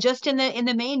 Just in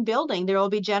the main building, there will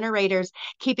be generators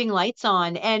keeping lights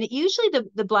on, and usually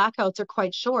the blackouts are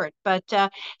quite short,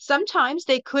 but sometimes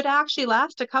they could actually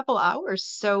last a couple hours.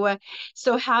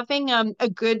 So having a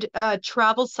good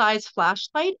travel size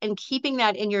flashlight and keeping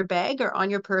that in your bag or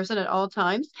on your person at all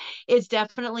times is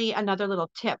definitely another little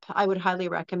tip I would highly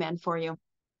recommend for you.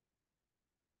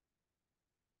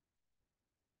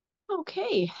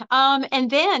 Okay. And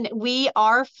then we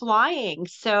are flying.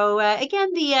 So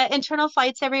again, the internal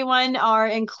flights, everyone, are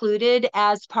included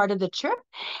as part of the trip,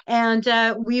 and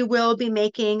we will be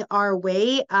making our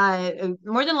way.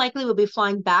 More than likely, we'll be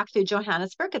flying back through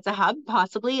Johannesburg. It's a hub,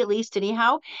 possibly at least,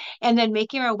 anyhow, and then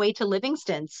making our way to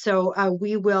Livingston. So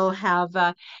we will have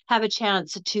a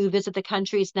chance to visit the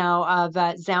countries now of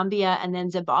Zambia and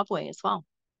then Zimbabwe as well.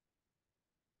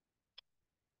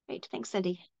 Great. Thanks,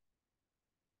 Cindy.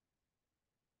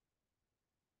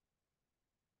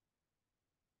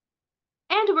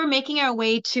 And we're making our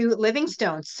way to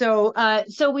Livingstone. So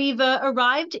we've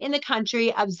arrived in the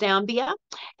country of Zambia,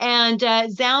 and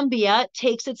Zambia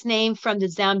takes its name from the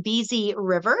Zambezi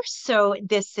River. So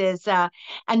this is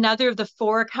another of the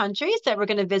four countries that we're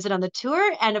going to visit on the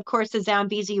tour. And of course, the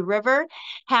Zambezi River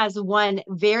has one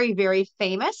very, very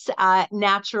famous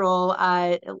natural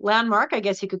landmark, I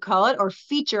guess you could call it, or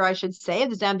feature, I should say, of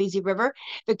the Zambezi River,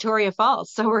 Victoria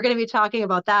Falls. So we're going to be talking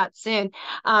about that soon.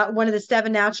 One of the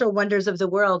seven natural wonders of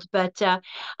the world. But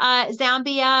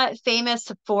Zambia,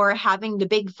 famous for having the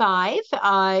Big Five,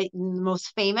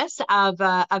 most famous of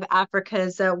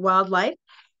Africa's wildlife.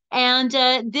 And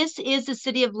this is the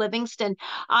city of Livingston.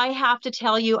 I have to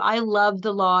tell you, I love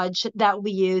the lodge that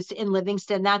we used in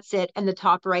Livingston. That's it in the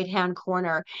top right-hand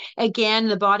corner. Again,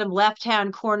 the bottom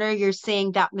left-hand corner, you're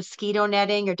seeing that mosquito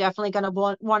netting. You're definitely going to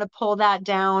want to pull that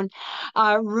down.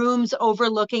 Rooms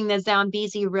overlooking the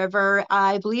Zambezi River.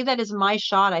 I believe that is my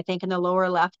shot, I think, in the lower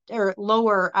left or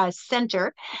lower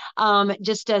center.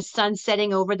 Just a sun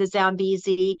setting over the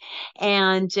Zambezi,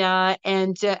 and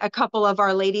a couple of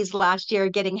our ladies last year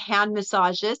getting hand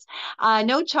massages.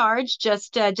 No charge,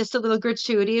 just a little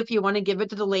gratuity if you want to give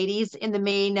it to the ladies in the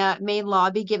main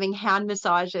lobby, giving hand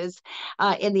massages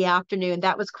in the afternoon.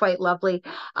 That was quite lovely.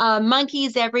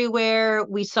 Monkeys everywhere.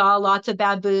 We saw lots of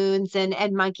baboons and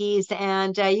monkeys,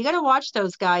 and you got to watch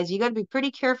those guys. You got to be pretty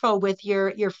careful with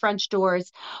your French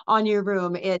doors on your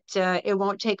room. It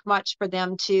won't take much for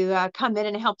them to come in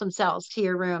and help themselves to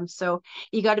your room. So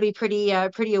you got to be pretty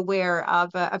aware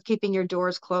of keeping your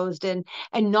doors closed and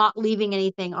not leaving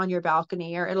anything on your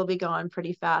balcony, or it'll be gone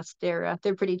pretty fast. They're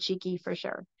pretty cheeky for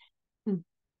sure. Hmm.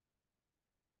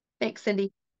 Thanks,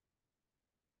 Cindy.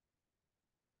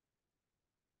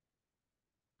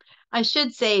 I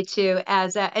should say too,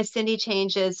 as Cindy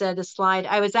changes the slide,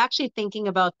 I was actually thinking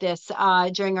about this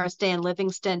during our stay in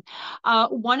Livingston.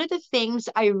 One of the things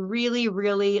I really,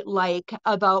 really like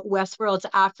about Westworld's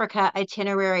Africa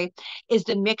itinerary is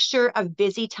the mixture of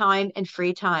busy time and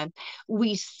free time.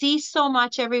 We see so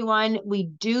much, everyone. We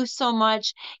do so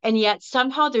much, and yet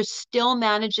somehow there still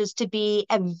manages to be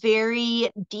a very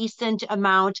decent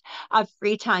amount of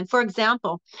free time. For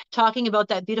example, talking about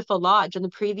that beautiful lodge on the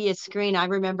previous screen, I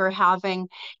remember having,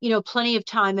 plenty of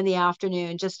time in the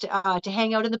afternoon just to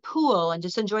hang out in the pool and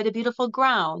just enjoy the beautiful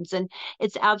grounds. And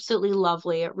it's absolutely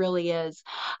lovely. It really is.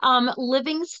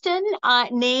 Livingston,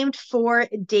 named for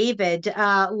David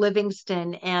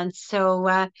Livingston. And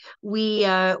so we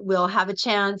will have a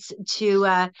chance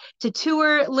to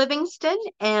tour Livingston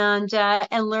and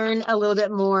learn a little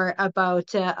bit more about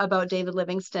David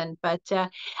Livingston. But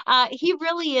he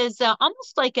really is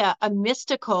almost like a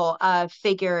mystical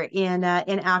figure in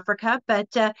Africa. But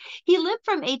he lived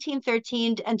from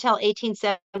 1813 until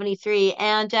 1873,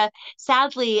 and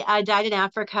sadly died in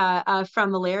Africa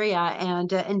from malaria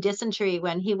and dysentery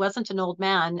when he wasn't an old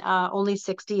man, only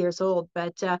 60 years old.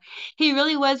 But he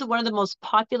really was one of the most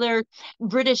popular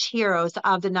British heroes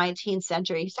of the 19th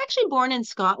century. He's actually born in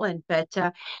Scotland, but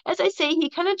as I say, he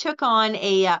kind of took on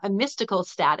a mystical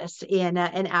status in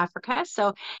Africa.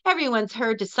 So everyone's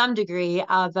heard to some degree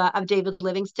of David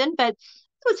Livingston, but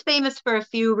he was famous for a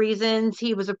few reasons.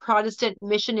 He was a Protestant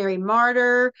missionary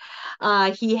martyr.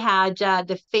 He had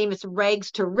the famous rags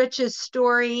to riches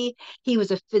story. He was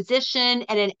a physician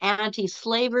and an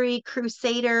anti-slavery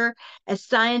crusader, a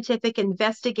scientific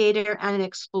investigator, and an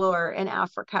explorer in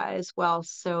Africa as well.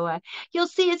 So you'll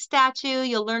see his statue.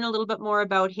 You'll learn a little bit more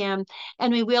about him,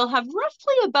 and we will have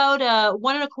roughly about a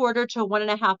 1.25 to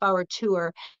 1.5 hour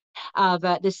tour of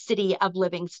the city of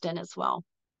Livingston as well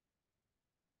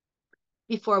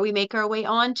before we make our way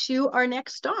on to our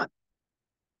next stop.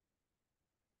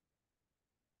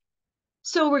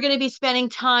 So we're going to be spending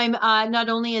time not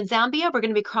only in Zambia, we're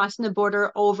going to be crossing the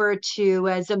border over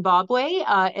to Zimbabwe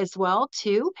as well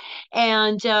too.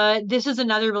 And this is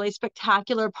another really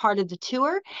spectacular part of the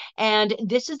tour. And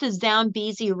this is the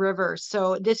Zambezi River.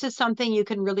 So this is something you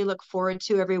can really look forward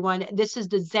to, everyone. This is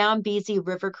the Zambezi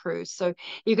River Cruise. So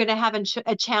you're going to have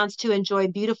a chance to enjoy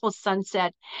beautiful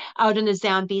sunset out in the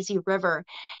Zambezi River.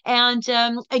 And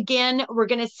again, we're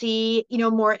going to see,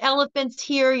 more elephants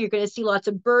here. You're going to see lots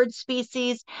of bird species.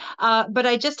 But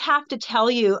I just have to tell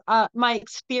you, my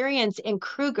experience in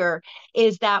Kruger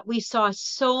is that we saw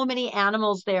so many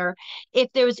animals there.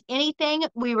 If there was anything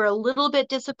we were a little bit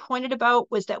disappointed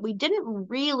about was that we didn't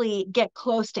really get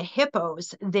close to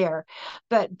hippos there.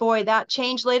 But boy, that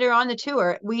changed later on the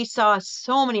tour. We saw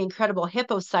so many incredible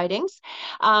hippo sightings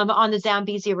on the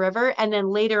Zambezi River. And then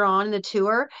later on in the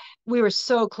tour, we were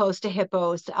so close to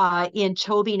hippos in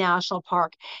Chobe National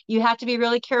Park. You have to be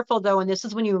really careful though, and this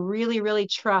is when you really, really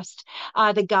trust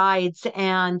the guides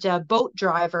and boat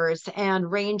drivers and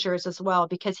rangers as well,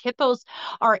 because hippos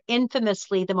are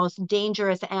infamously the most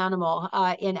dangerous animal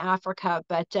in Africa.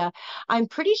 But I'm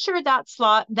pretty sure that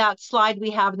slide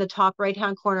we have in the top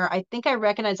right-hand corner, I think I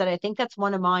recognize that. I think that's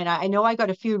one of mine. I know I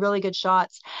got a few really good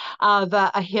shots of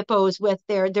hippos with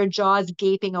their jaws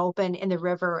gaping open in the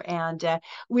river, and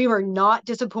we were not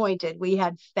disappointed. We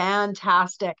had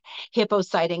fantastic hippo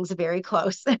sightings very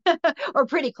close or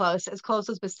pretty close as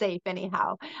was safe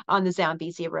anyhow on the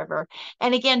Zambezi River.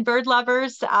 And again, bird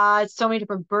lovers, so many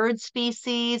different bird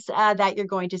species that you're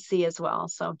going to see as well.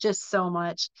 So just so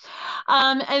much.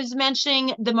 I was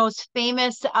mentioning the most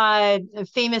famous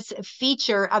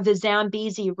feature of the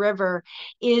Zambezi River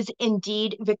is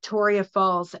indeed Victoria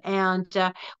Falls. And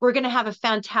we're going to have a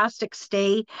fantastic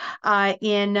stay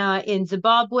in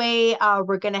Zimbabwe.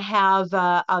 We're going to have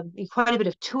quite a bit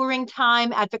of touring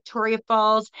time at Victoria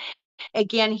Falls.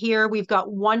 Again, here we've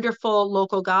got wonderful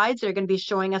local guides that are going to be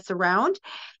showing us around.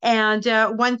 And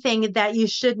one thing that you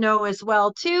should know as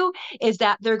well too is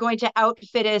that they're going to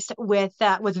outfit us with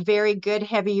very good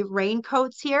heavy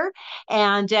raincoats here,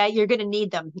 and you're going to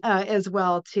need them as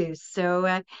well too.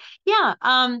 So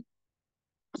yeah.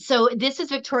 So this is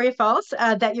Victoria Falls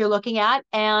that you're looking at,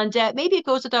 and maybe it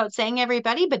goes without saying,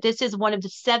 everybody, but this is one of the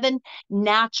 7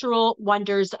 natural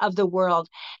wonders of the world,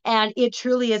 and it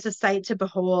truly is a sight to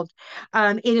behold.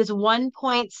 It is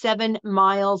 1.7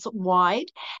 miles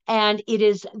wide, and it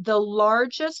is the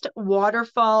largest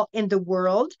waterfall in the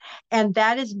world, and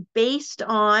that is based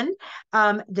on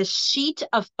the sheet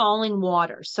of falling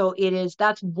water. So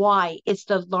that's why it's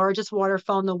the largest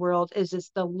waterfall in the world.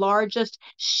 It's the largest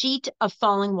sheet of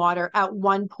falling boiling water at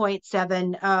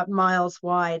 1.7 miles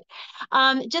wide.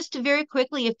 Just very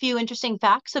quickly, a few interesting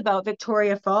facts about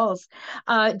Victoria Falls.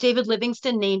 David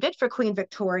Livingstone named it for Queen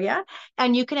Victoria,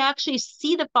 and you can actually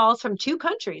see the falls from two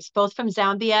countries, both from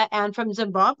Zambia and from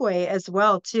Zimbabwe as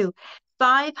well, too.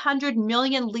 500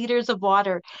 million liters of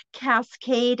water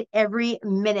cascade every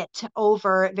minute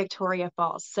over Victoria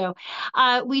Falls. So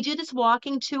we do this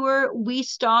walking tour. We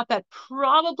stop at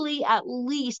probably at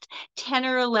least 10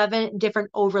 or 11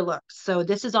 different overlooks. So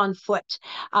this is on foot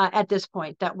at this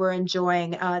point that we're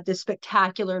enjoying this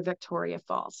spectacular Victoria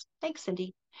Falls. Thanks,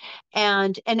 Cindy.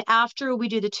 And after we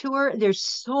do the tour, there's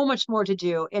so much more to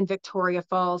do in Victoria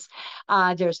Falls.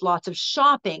 There's lots of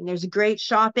shopping. There's great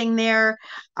shopping there.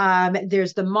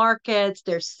 There's the markets.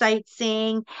 There's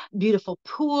sightseeing. Beautiful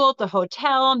pool, the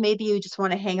hotel. Maybe you just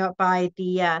want to hang out by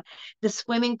the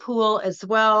swimming pool as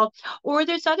well. Or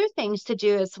there's other things to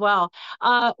do as well.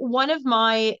 One of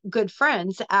my good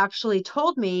friends actually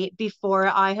told me before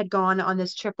I had gone on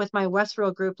this trip with my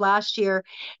Westworld group last year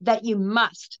that you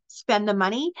must spend the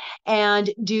money and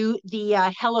do the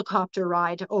helicopter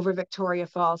ride over Victoria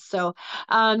Falls. So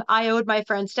I owed my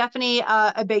friend Stephanie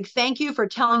a big thank you for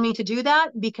telling me to do that,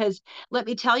 because let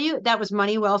me tell you, that was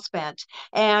money well spent.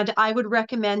 And I would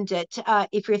recommend it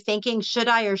if you're thinking, should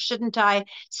I or shouldn't I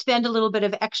spend a little bit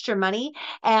of extra money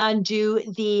and do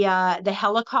the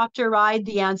helicopter ride?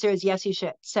 The answer is yes, you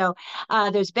should. So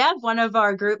there's Bev, one of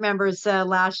our group members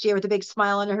last year, with a big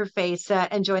smile on her face,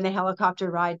 enjoying the helicopter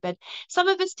ride. But some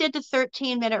of us did the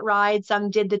 13-minute ride. Some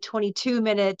did the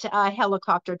 22-minute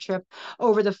helicopter trip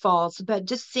over the falls. But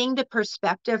just seeing the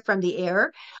perspective from the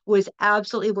air was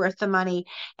absolutely worth the money.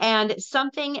 And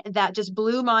something that just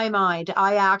blew my mind,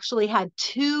 I actually had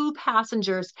two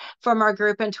passengers from our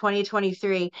group in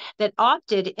 2023 that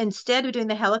opted, instead of doing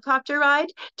the helicopter ride,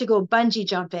 to go bungee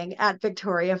jumping at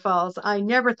Victoria Falls. I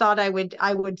never thought I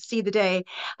would see the day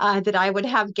that I would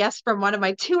have guests from one of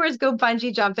my tours go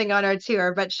bungee jumping on our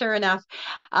tour. But sure enough,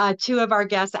 two of our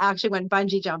guests actually went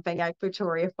bungee jumping at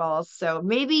Victoria Falls. So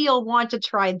maybe you'll want to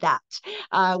try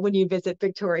that when you visit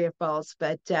Victoria Falls.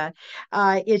 But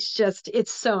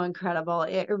it's so incredible.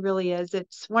 It really is.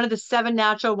 It's one of the 7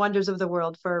 natural wonders of the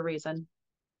world for a reason.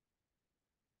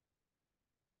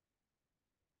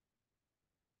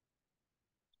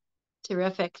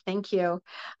 Terrific. Thank you.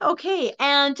 Okay,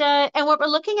 and what we're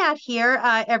looking at here,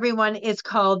 everyone, is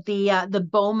called the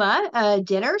Boma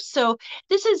dinner. So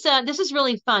this is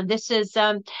really fun. This is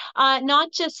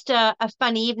not just a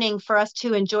fun evening for us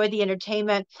to enjoy the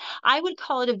entertainment. I would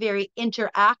call it a very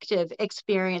interactive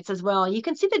experience as well. You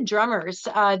can see the drummers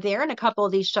there in a couple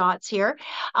of these shots here,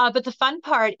 but the fun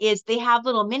part is they have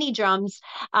little mini drums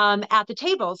at the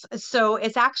tables. So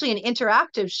it's actually an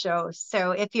interactive show.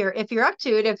 So if you're up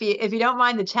to it, if you don't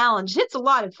mind the challenge, it's a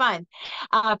lot of fun.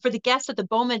 For the guests at the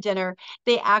Boma dinner,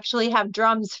 they actually have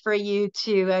drums for you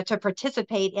to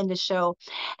participate in the show,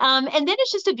 and then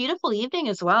it's just a beautiful evening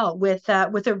as well with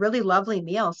a really lovely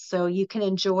meal. So you can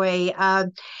enjoy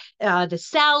the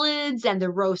salads and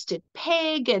the roasted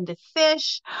pig and the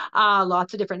fish,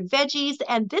 lots of different veggies,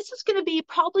 and this is going to be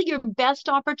probably your best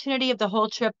opportunity of the whole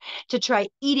trip to try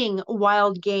eating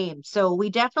wild game. So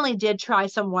we definitely did try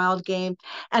some wild game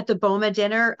at the Boma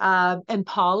dinner.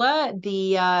 Impala,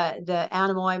 the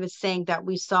animal I was saying that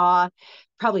we saw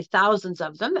probably thousands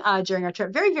of them during our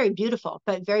trip. Very, very beautiful,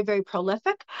 but very, very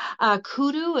prolific.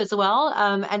 Kudu as well,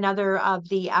 another of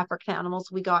the African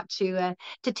animals we got to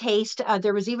taste.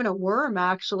 There was even a worm,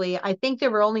 actually. I think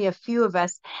there were only a few of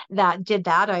us that did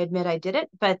that. I admit I did it,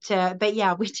 but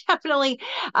yeah, we definitely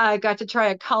got to try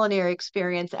a culinary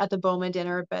experience at the Boma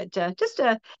dinner. But just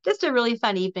a really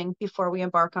fun evening before we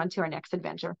embark onto our next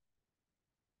adventure.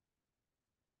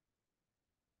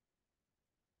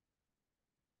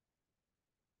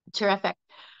 Terrific.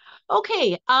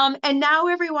 Okay, and now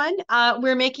everyone,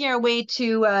 we're making our way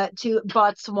to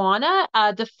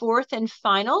Botswana, the fourth and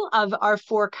final of our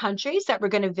 4 countries that we're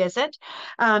going to visit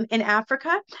in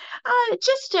Africa.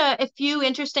 Just a few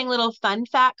interesting little fun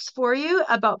facts for you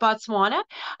about Botswana.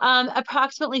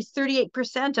 Approximately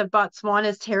 38% of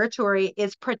Botswana's territory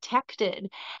is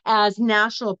protected as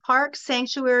national parks,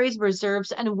 sanctuaries,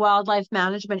 reserves, and wildlife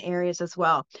management areas as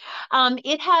well.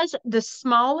 It has the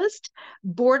smallest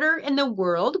border in the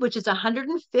world, which is is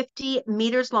 150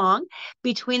 meters long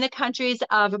between the countries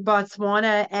of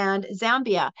Botswana and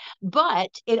Zambia, but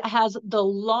it has the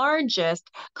largest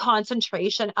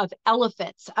concentration of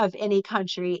elephants of any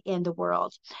country in the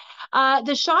world.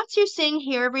 The shots you're seeing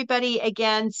here, everybody,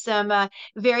 again, some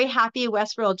very happy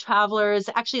Westworld travelers,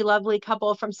 actually a lovely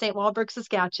couple from St. Walburg,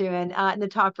 Saskatchewan, in the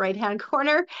top right-hand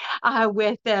corner,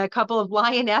 with a couple of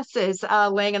lionesses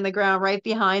laying on the ground right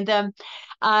behind them.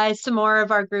 Some more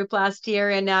of our group last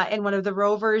year in one of the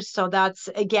rovers. So that's,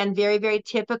 again, very, very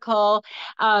typical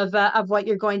of what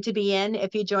you're going to be in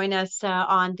if you join us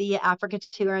on the Africa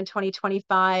Tour in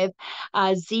 2025.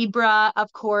 Zebra,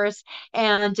 of course,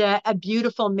 and a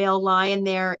beautiful male lion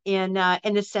there in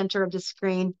the center of the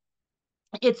screen.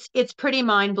 It's pretty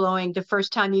mind-blowing the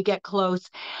first time you get close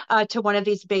to one of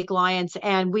these big lions,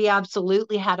 and we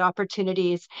absolutely had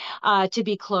opportunities to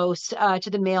be close to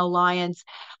the male lions.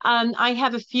 I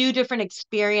have a few different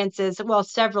experiences, well,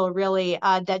 several really,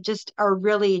 that just are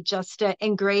really just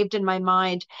engraved in my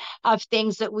mind of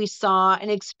things that we saw and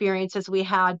experiences we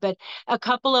had. But a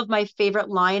couple of my favorite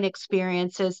lion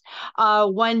experiences.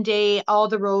 One day, all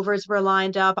the rovers were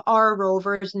lined up, our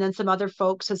rovers, and then some other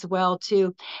folks as well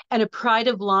too, and a pride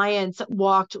of lions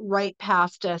walked right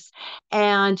past us.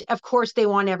 And of course, they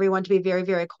want everyone to be very,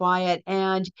 very quiet.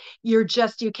 And you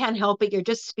can't help it. You're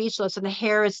just speechless. And the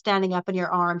hair is standing up in your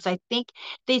arms. I think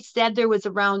they said there was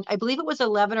around, I believe it was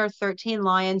 11 or 13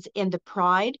 lions in the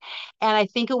pride. And I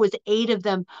think it was 8 of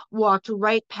them walked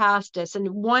right past us. And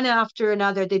one after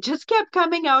another, they just kept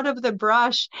coming out of the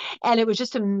brush. And it was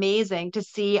just amazing to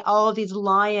see all of these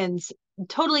lions,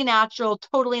 totally natural,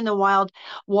 totally in the wild,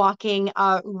 walking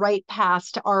right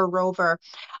past our rover.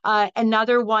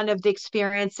 Another one of the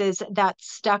experiences that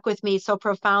stuck with me so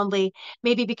profoundly,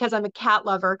 maybe because I'm a cat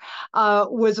lover,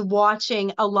 was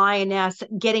watching a lioness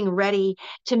getting ready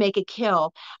to make a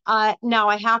kill. Now,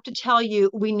 I have to tell you,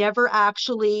 we never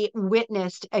actually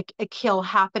witnessed a kill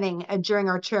happening during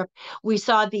our trip. We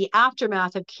saw the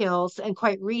aftermath of kills, and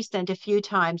quite recent a few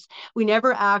times. We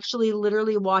never actually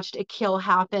literally watched a kill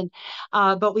happen.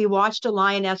 But we watched a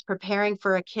lioness preparing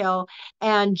for a kill.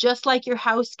 And just like your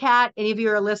house cat, any of you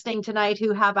are listening tonight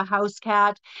who have a house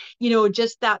cat,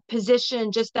 just that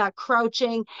position, just that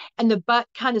crouching and the butt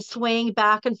kind of swaying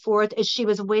back and forth as she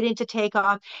was waiting to take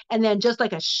off. And then just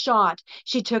like a shot,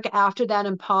 she took after that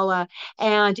impala.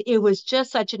 And it was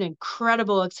just such an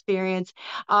incredible experience.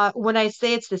 When I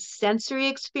say it's the sensory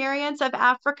experience of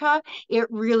Africa, it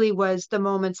really was the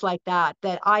moments like that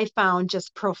I found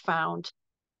just profound.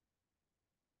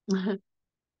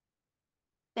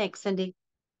 Thanks, Cindy.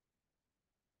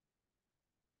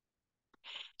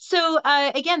 So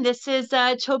again, this is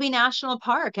Toby National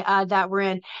Park that we're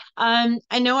in.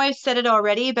 I know I've said it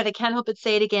already, but I can't help but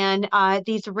say it again.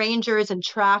 These rangers and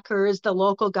trackers, the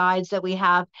local guides that we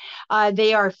have,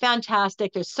 they are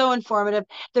fantastic. They're so informative.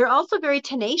 They're also very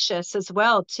tenacious as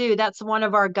well, too. That's one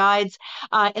of our guides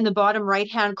in the bottom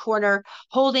right-hand corner,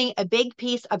 holding a big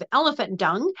piece of elephant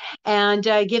dung and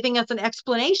giving us an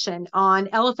explanation on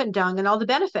elephant dung and all the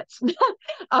benefits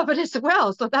of it as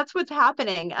well. So that's what's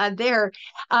happening there.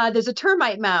 There's a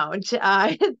termite mound.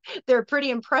 They're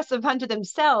pretty impressive unto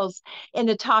themselves in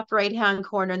the top right-hand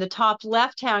corner. In the top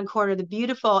left-hand corner, the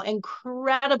beautiful,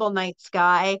 incredible night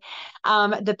sky,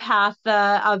 the path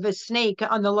of a snake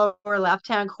on the lower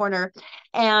left-hand corner,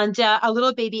 and a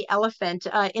little baby elephant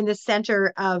in the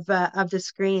center of the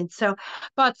screen. So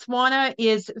Botswana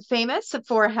is famous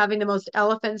for having the most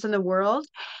elephants in the world,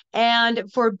 and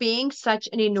for being such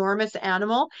an enormous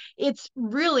animal. It's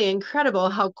really incredible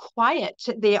how quiet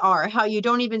they are, how you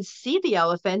don't even see the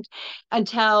elephant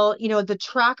until, the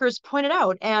trackers point it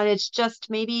out, and it's just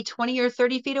maybe 20 or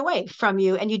 30 feet away from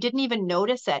you, and you didn't even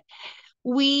notice it.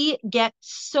 We get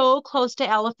so close to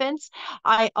elephants.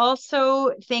 I also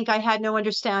think I had no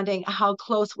understanding how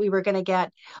close we were going to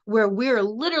get, where we're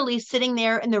literally sitting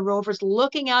there in the rovers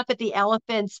looking up at the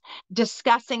elephants,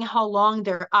 discussing how long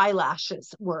their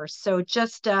eyelashes were. So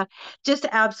just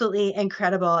absolutely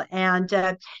incredible.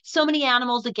 And so many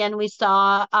animals, again, we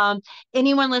saw.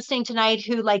 Anyone listening tonight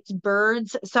who likes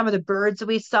birds, some of the birds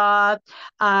we saw,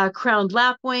 crowned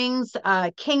lapwings,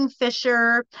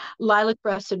 kingfisher,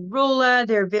 lilac-breasted rolla.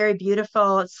 They're very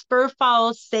beautiful. Spur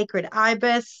fowl, sacred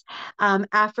ibis,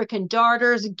 African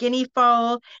darters, guinea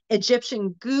fowl, Egyptian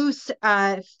goose,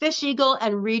 fish eagle,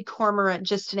 and reed cormorant,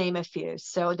 just to name a few.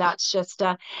 So that's just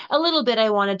a little bit I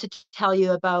wanted to tell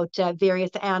you about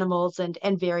various animals and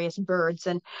various birds.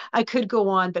 And I could go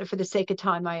on, but for the sake of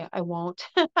time, I won't,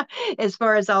 as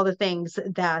far as all the things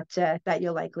that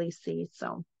you'll likely see.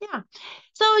 So Yeah.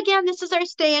 So again, this is our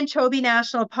stay in Chobe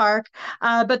National Park,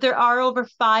 but there are over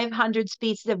 500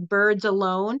 species of birds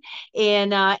alone in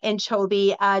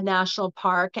Chobe National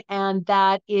Park, and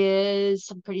that is,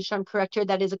 I'm pretty sure I'm correct here,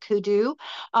 that is a kudu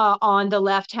on the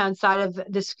left-hand side of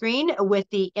the screen with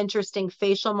the interesting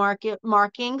facial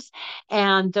markings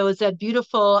and those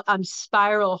beautiful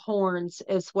spiral horns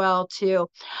as well too.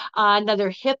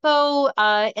 Another hippo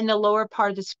in the lower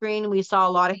part of the screen. We saw a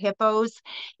lot of hippos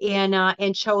in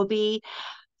Chobe.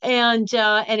 And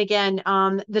again,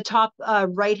 the top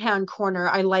right hand corner,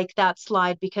 I like that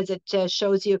slide because it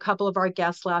shows you a couple of our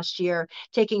guests last year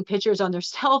taking pictures on their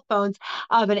cell phones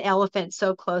of an elephant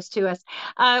so close to us.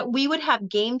 We would have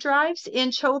game drives in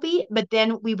Chobe, but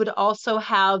then we would also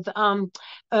have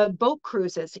boat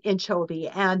cruises in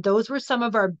Chobe, and those were some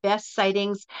of our best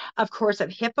sightings, of course, of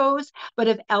hippos, but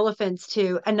of elephants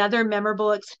too. Another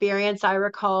memorable experience I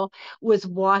recall was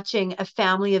watching a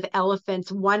family of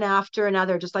elephants, one after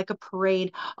another, just like a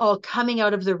parade, all coming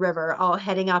out of the river, all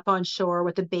heading up on shore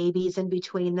with the babies in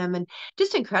between them, and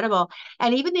just incredible.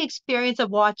 And even the experience of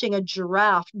watching a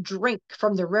giraffe drink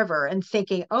from the river and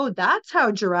thinking, oh, that's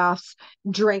how giraffes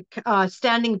drink,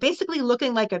 standing basically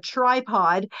looking like a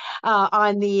tripod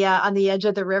on the edge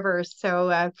of the river.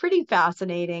 So pretty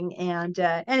fascinating, and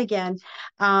again,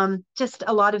 just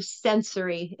a lot of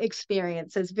sensory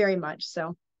experiences, very much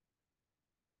so.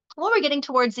 Well, we're getting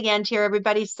towards the end here,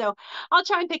 everybody. So I'll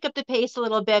try and pick up the pace a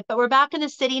little bit, but we're back in the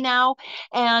city now.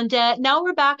 And now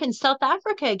we're back in South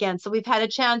Africa again. So we've had a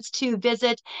chance to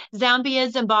visit Zambia,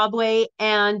 Zimbabwe,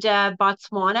 and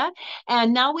Botswana.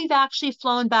 And now we've actually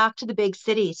flown back to the big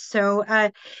cities. So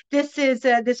this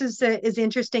is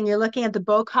interesting. You're looking at the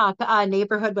Bokop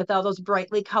neighborhood with all those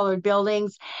brightly colored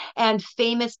buildings and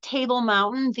famous Table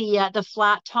Mountain, the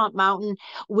flat top mountain,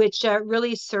 which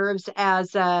really serves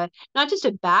as not just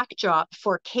a backdrop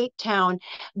for Cape Town,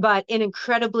 but an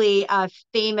incredibly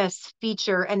famous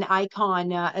feature and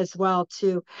icon as well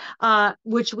too,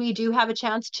 which we do have a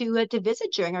chance to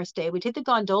visit during our stay. We take the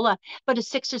gondola, but a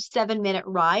 6 or 7 minute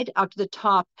ride up to the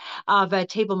top of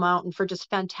Table Mountain for just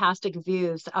fantastic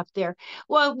views up there.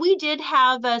 Well, we did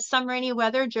have some rainy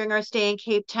weather during our stay in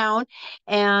Cape Town,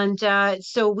 and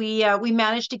so we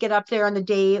managed to get up there on the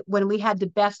day when we had the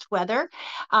best weather.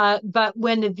 But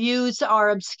when the views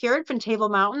are obscured from Table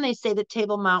Mountain, they say that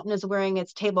Table Mountain is wearing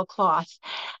its tablecloth.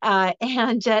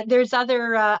 And there's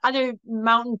other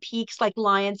mountain peaks like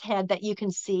Lion's Head that you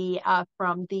can see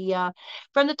from the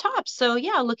top. So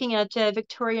yeah, looking at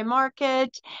Victoria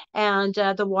Market and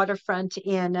the waterfront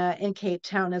in Cape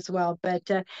Town as well. But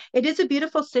it is a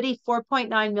beautiful city,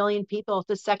 4.9 million people,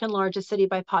 the second largest city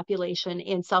by population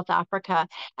in South Africa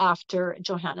after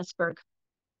Johannesburg.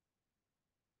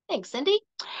 Thanks, Cindy.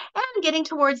 And getting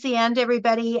towards the end,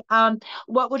 everybody,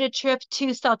 what would a trip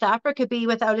to South Africa be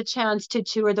without a chance to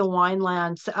tour the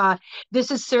winelands?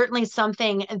 This is certainly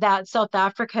something that South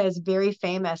Africa is very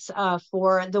famous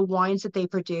for the wines that they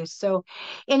produce. So,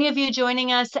 any of you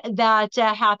joining us that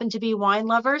happen to be wine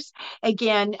lovers,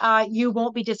 again, you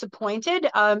won't be disappointed.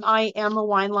 I am a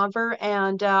wine lover,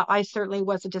 and I certainly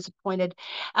wasn't disappointed.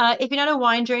 If you're not a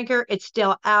wine drinker, it's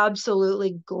still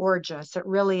absolutely gorgeous. It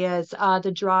really is.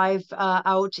 The drive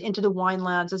out into the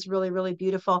winelands is really, really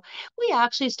beautiful. We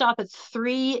actually stop at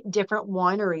 3 different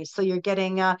wineries. So you're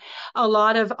getting a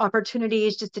lot of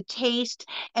opportunities just to taste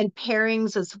and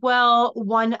pairings as well.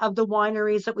 One of the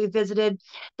wineries that we visited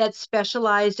that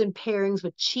specialized in pairings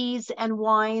with cheese and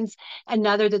wines,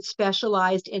 another that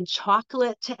specialized in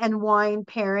chocolate and wine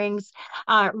pairings.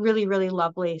 Really, really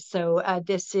lovely. So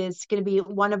this is going to be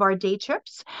one of our day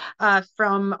trips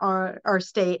from our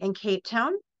stay in Cape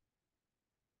Town.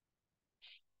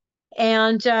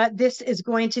 And this is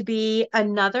going to be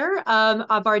another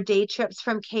of our day trips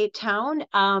from Cape Town,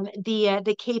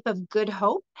 the Cape of Good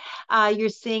Hope. You're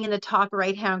seeing in the top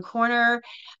right-hand corner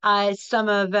some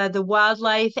of the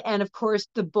wildlife and, of course,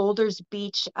 the Boulders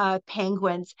Beach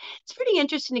penguins. It's pretty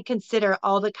interesting to consider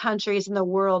all the countries in the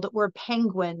world where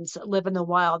penguins live in the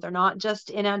wild. They're not just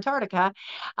in Antarctica.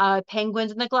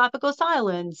 Penguins in the Galapagos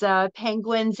Islands,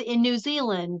 penguins in New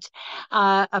Zealand,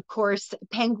 of course,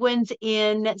 penguins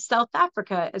in South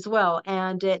Africa as well.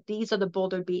 And these are the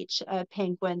Boulder Beach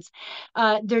penguins.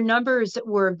 Their numbers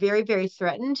were very, very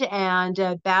threatened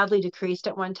and badly decreased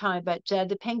at one time, but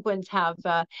the penguins have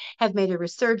made a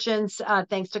resurgence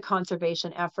thanks to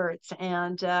conservation efforts,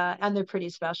 and they're pretty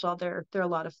special. They're a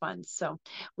lot of fun. So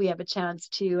we have a chance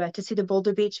to see the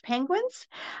Boulder Beach penguins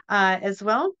as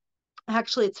well.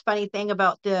 Actually, it's a funny thing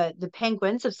about the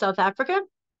penguins of South Africa.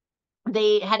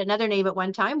 They had another name at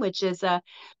one time, which is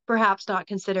perhaps not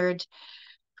considered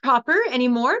proper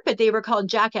anymore, but they were called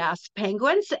jackass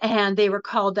penguins, and they were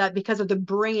called that because of the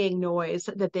bringing noise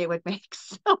that they would make.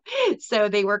 So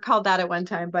they were called that at one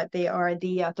time, but they are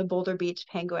the Boulder Beach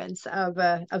penguins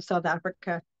of South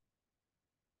Africa.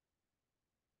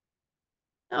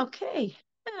 Okay,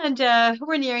 and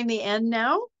we're nearing the end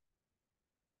now.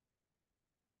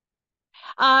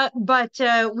 But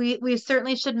we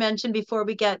certainly should mention before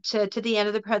we get to the end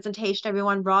of the presentation,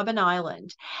 everyone, Robben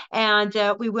Island, and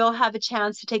we will have a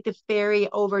chance to take the ferry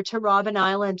over to Robben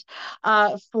Island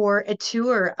for a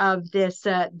tour of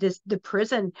the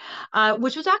prison,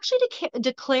 which was actually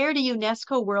declared a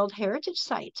UNESCO World Heritage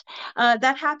Site.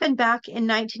 That happened back in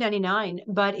 1999,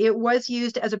 but it was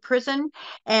used as a prison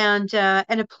and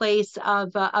a place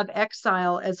of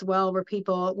exile as well, where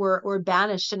people were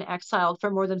banished and exiled for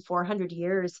more than 400 years.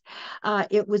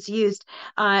 It was used.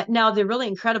 Now, the really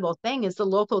incredible thing is the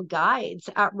local guides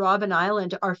at Robben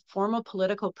Island are former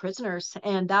political prisoners,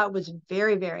 and that was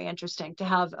very, very interesting to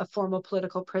have a former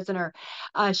political prisoner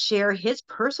share his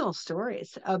personal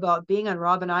stories about being on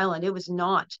Robben Island. It was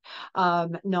not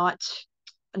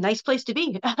a nice place to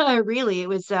be. Really, it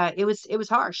was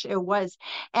harsh. It was.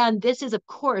 And this is, of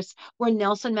course, where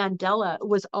Nelson Mandela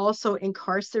was also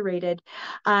incarcerated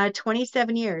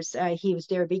 27 years. He was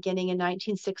there beginning in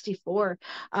 1964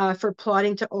 for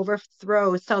plotting to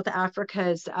overthrow South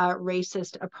Africa's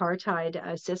racist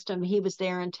apartheid system. He was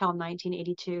there until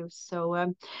 1982.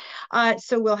 So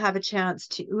we'll have a chance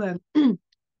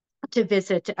to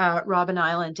visit Robben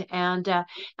Island. And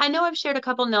I know I've shared a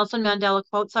couple Nelson Mandela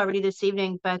quotes already this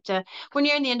evening, but we're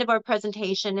nearing the end of our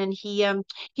presentation, and he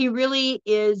really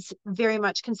is very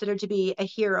much considered to be a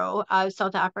hero of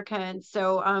South Africa, and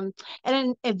so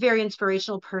and a very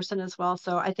inspirational person as well.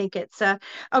 So I think it's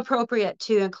appropriate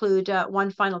to include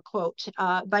one final quote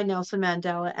by Nelson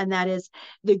Mandela, and that is,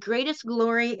 "The greatest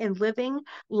glory in living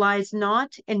lies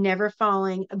not in never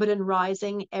falling, but in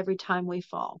rising every time we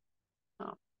fall."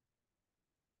 Oh.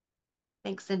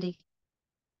 Thanks, Cindy.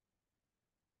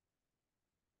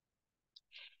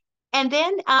 And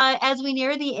then, as we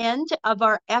near the end of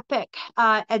our epic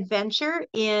adventure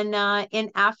in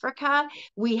Africa,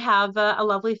 we have a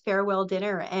lovely farewell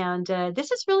dinner, and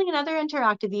this is really another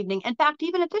interactive evening. In fact,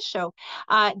 even at this show,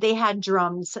 they had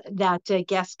drums that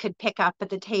guests could pick up at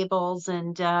the tables,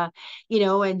 and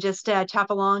and just tap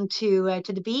along to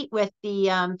the beat with the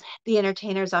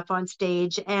entertainers up on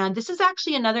stage. And this is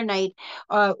actually another night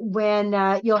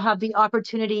when you'll have the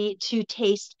opportunity to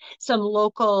taste some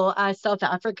local South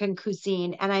African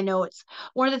cuisine. And I know it's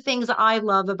one of the things I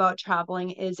love about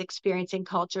traveling is experiencing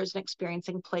cultures and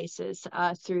experiencing places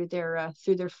through their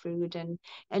food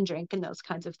and drink and those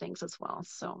kinds of things as well.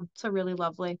 So really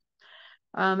lovely.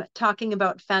 Talking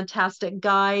about fantastic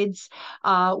guides.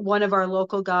 One of our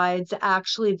local guides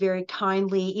actually very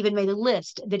kindly even made a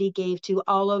list that he gave to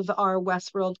all of our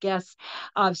Westworld guests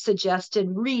of suggested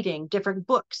reading, different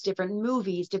books, different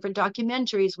movies, different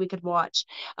documentaries we could watch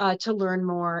to learn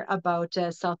more about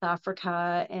South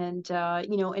Africa and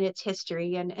and its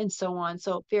history and so on.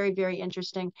 So very, very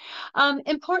interesting.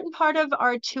 Important part of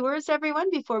our tours, everyone,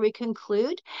 before we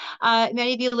conclude.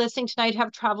 Many of you listening tonight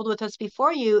have traveled with us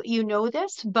before. You know this,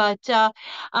 but as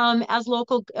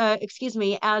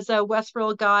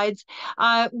Westworld guides,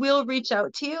 we'll reach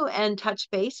out to you and touch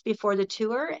base before the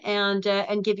tour and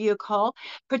give you a call.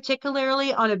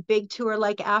 Particularly on a big tour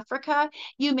like Africa,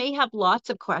 you may have lots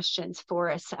of questions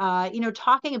for us.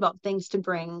 Talking about things to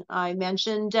bring. I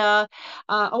mentioned a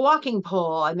walking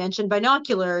pole. I mentioned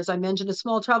binoculars. I mentioned a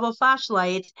small travel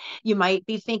flashlight. You might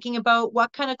be thinking about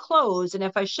what kind of clothes and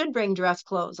if I should bring dress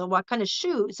clothes or what kind of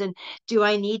shoes and do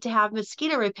I need to have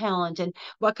mosquito repellent and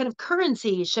what kind of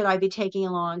currency should I be taking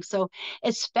along. So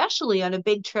especially on a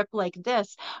big trip like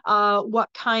this, what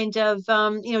kind of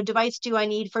device do I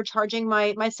need for charging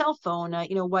my cell phone?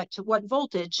 What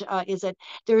voltage is it?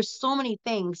 There's so many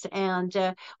things, and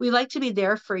we like to be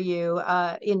there for you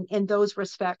in those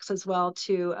respects as well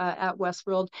too at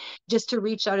Westworld, just to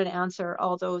reach out and answer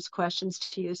all those questions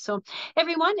to you. So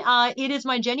everyone, it is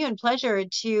my genuine pleasure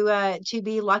to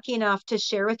be lucky enough to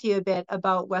share with you a bit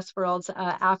about Westworld's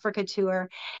Africa tour.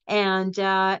 And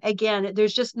again,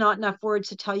 there's just not enough words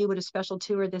to tell you what a special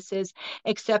tour this is,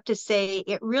 except to say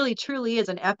it really truly is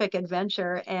an epic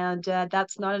adventure, and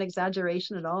that's not an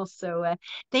exaggeration at all. So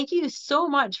thank you so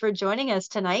much for joining us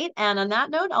tonight. And on that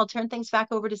note, I'll turn things back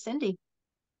over to Cindy.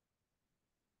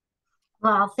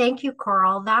 Well, thank you,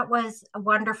 Koral. That was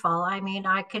wonderful. I mean,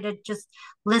 I could have just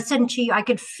listened to you. I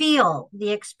could feel the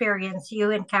experience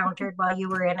you encountered while you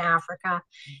were in Africa.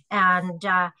 And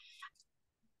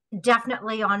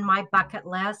definitely on my bucket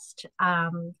list.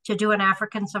 To do an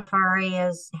African safari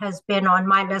has been on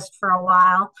my list for a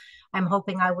while. I'm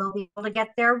hoping I will be able to get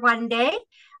there one day.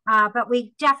 But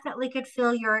we definitely could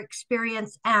feel your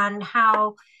experience and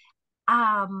how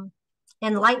um,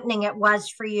 enlightening it was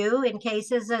for you in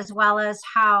cases, as well as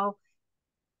how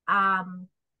um,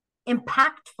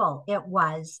 impactful it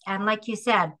was. And like you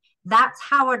said, that's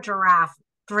how a giraffe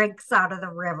drinks out of the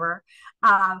river.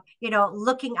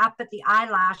 Looking up at the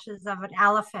eyelashes of an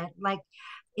elephant, like,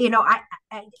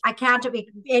 I can't be,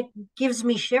 it gives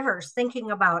me shivers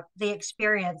thinking about the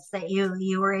experience that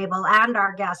you were able, and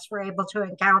our guests were able to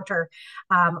encounter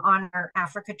on our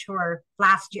Africa tour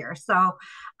last year. So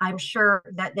I'm sure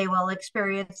that they will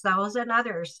experience those and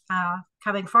others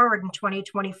coming forward in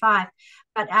 2025.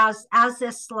 But as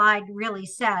this slide really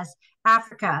says,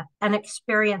 Africa, an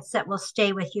experience that will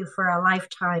stay with you for a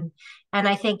lifetime. And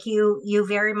I think you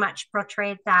very much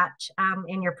portrayed that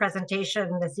in your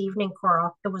presentation this evening,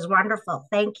 Koral. It was wonderful.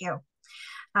 Thank you.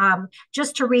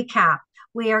 Just to recap,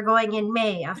 we are going in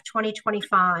May of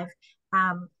 2025,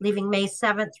 leaving May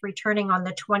 7th, returning on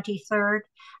the 23rd.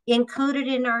 Included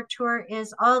in our tour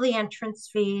is all the entrance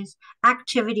fees,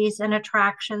 activities and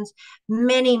attractions,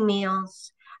 many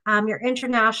meals, your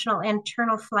international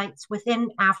internal flights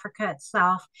within Africa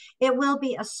itself. It will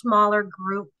be a smaller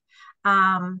group.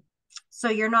 So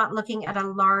you're not looking at a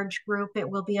large group. It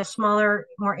will be a smaller,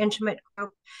 more intimate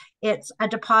group. It's a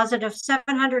deposit of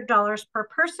 $700 per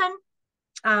person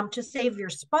to save your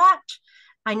spot.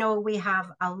 I know we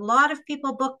have a lot of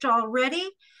people booked already,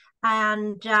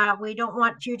 and we don't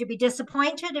want you to be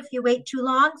disappointed if you wait too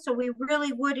long. So we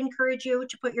really would encourage you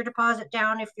to put your deposit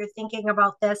down if you're thinking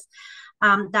about this.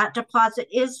 That deposit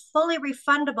is fully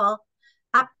refundable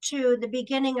up to the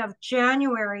beginning of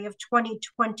January of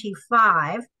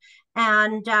 2025.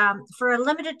 And for a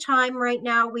limited time right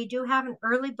now, we do have an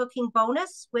early booking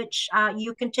bonus, which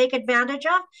you can take advantage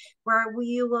of, where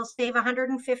you will save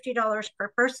 $150 per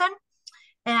person.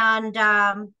 And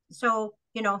so,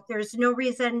 there's no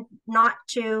reason not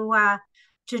to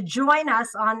join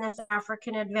us on this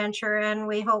African adventure. And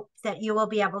we hope that you will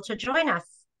be able to join us.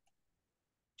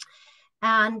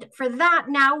 And for that,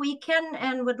 now we can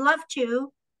and would love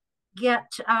to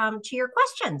get to your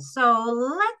questions.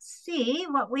 So let's see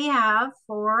what we have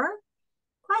for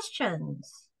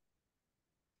questions.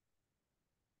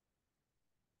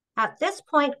 At this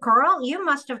point, Koral, you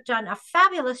must have done a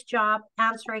fabulous job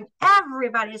answering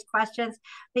everybody's questions,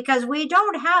 because we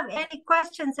don't have any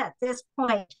questions at this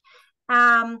point.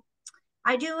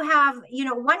 I do have,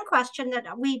 one question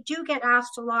that we do get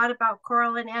asked a lot about,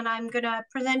 Koral, and I'm going to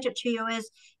present it to you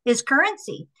is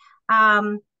currency.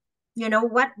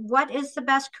 What is the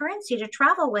best currency to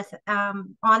travel with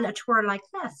on a tour like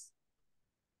this?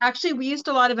 Actually, we used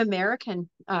a lot of American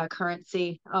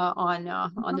currency on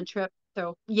the trip.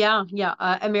 So yeah,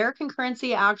 American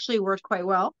currency actually worked quite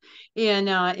well in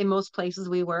most places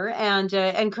we were, and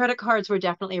credit cards were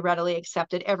definitely readily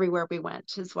accepted everywhere we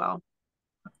went as well.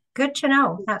 Good to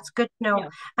know. That's good to know. Yeah.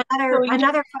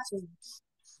 Another question.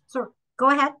 So go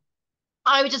ahead.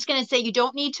 I was just going to say, you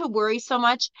don't need to worry so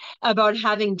much about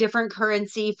having different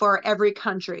currency for every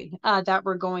country that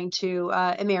we're going to.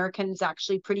 American is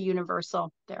actually pretty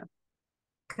universal there.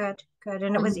 Good.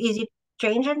 And it was easy to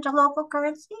change into local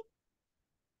currency?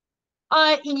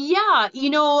 Yeah,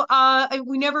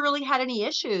 we never really had any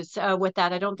issues with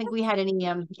that. I don't think we had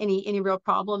any real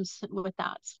problems with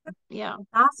that. Yeah.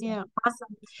 Awesome.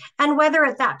 And weather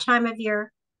at that time of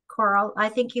year, Koral, I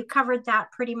think you covered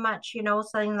that pretty much,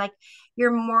 something like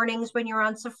your mornings when you're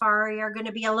on safari are going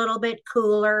to be a little bit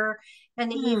cooler,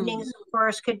 and the evenings, of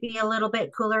course, could be a little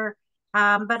bit cooler.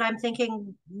 But I'm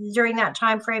thinking during that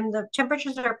time frame, the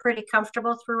temperatures are pretty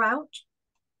comfortable throughout.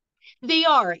 They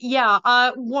are, yeah.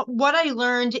 What I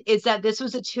learned is that this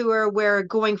was a tour where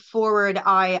going forward,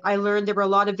 I learned there were a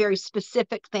lot of very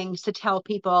specific things to tell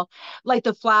people, like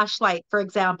the flashlight, for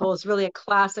example, is really a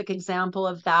classic example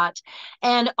of that.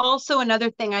 And also another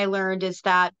thing I learned is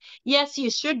that, yes, you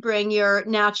should bring your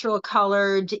natural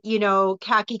colored,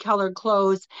 khaki colored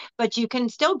clothes, but you can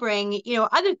still bring,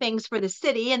 other things for the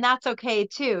city, and that's okay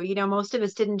too. Most of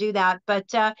us didn't do that, but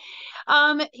some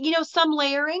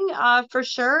layering, for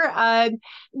sure.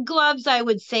 Gloves, I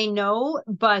would say no,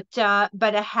 but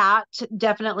a hat,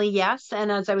 definitely yes.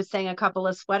 And as I was saying, a couple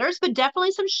of sweaters, but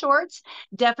definitely some shorts,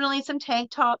 definitely some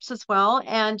tank tops as well.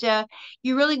 And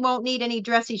you really won't need any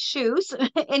dressy shoes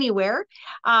anywhere.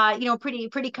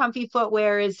 Pretty comfy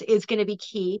footwear is going to be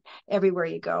key everywhere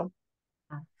you go.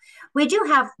 We do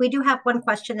have one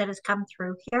question that has come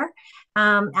through here,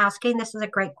 asking, this is a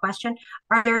great question.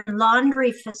 Are there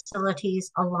laundry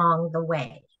facilities along the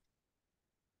way?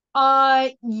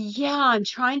 Yeah, I'm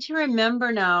trying to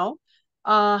remember now,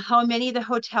 how many of the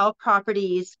hotel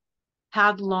properties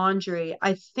had laundry.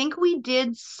 I think we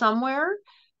did somewhere.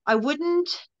 I wouldn't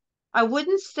I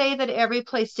wouldn't say that every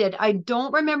place did. I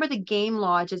don't remember the game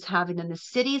lodges having them. The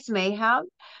cities may have.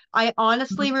 I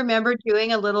honestly remember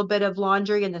doing a little bit of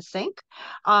laundry in the sink.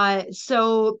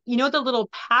 So the little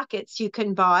packets you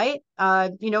can buy,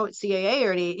 at CAA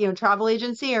or any, travel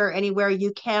agency or anywhere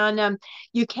you can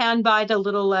buy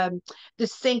the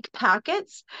sink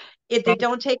packets. If they Right.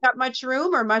 don't take up much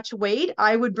room or much weight,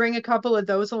 I would bring a couple of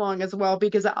those along as well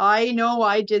because I know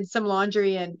I did some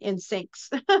laundry in sinks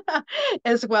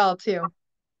as well too.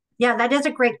 Yeah, that is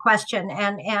a great question.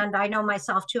 And I know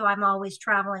myself too, I'm always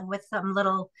traveling with some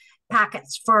little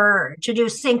packets for to do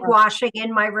sink washing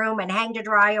in my room and hang to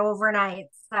dry overnight.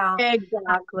 So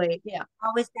Exactly. Yeah.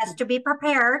 always best to be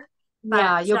prepared. But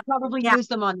Yeah, you'll probably yeah, use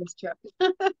them on this trip.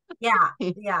 yeah,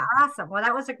 yeah, awesome. Well,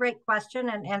 that was a great question,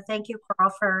 and thank you,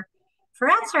 Carl, for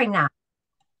answering that.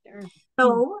 Sure.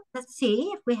 So let's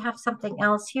see if we have something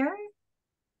else here.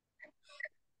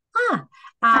 Huh.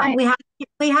 Hi.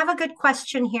 We have a good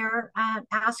question here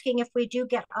asking if we do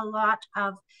get a lot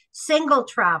of single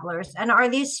travelers, and are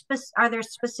there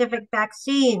specific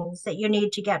vaccines that you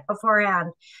need to get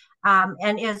beforehand?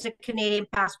 And is a Canadian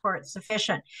passport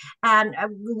sufficient? And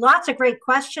lots of great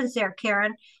questions there,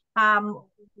 Karen. Um,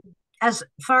 as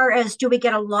far as do we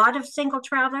get a lot of single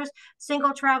travelers?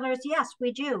 Single travelers, yes,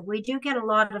 we do. We do get a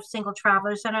lot of single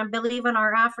travelers, and I believe in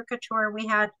our Africa tour we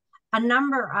had a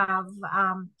number of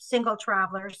single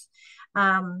travelers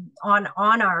on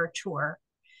our tour.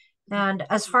 And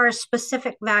as far as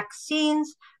specific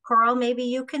vaccines, Coral, maybe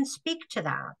you can speak to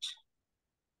that.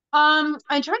 I'm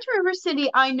trying to remember, Cindy.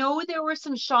 I know there were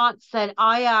some shots that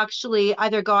I actually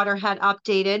either got or had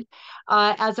updated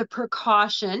as a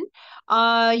precaution.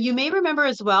 You may remember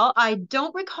as well. I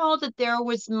don't recall that there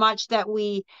was much that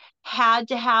we had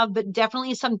to have, but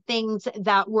definitely some things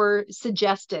that were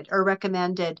suggested or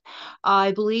recommended.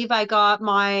 I believe I got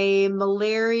my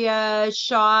malaria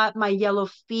shot, my yellow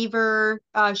fever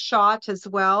shot as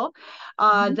well,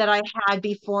 Mhm. that I had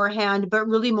beforehand, but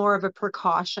really more of a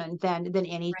precaution than Right.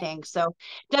 anything. So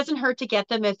it doesn't hurt to get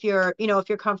them if you're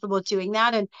comfortable doing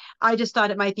that. And I just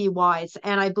thought it might be wise.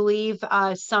 And I believe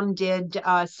some did,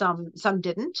 some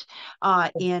didn't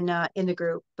in the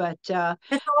group. But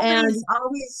It's and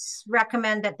always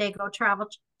recommend that they go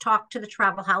talk to the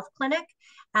travel health clinic,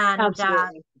 and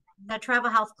absolutely. the travel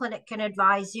health clinic can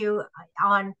advise you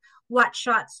on what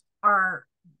shots are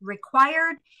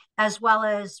required as well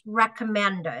as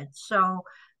recommended. So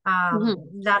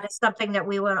Mhm. that is something that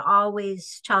we would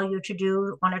always tell you to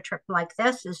do on a trip like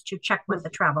this is to check with the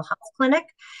travel health clinic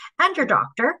and your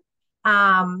doctor.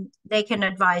 They can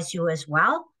advise you as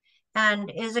well.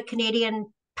 And is a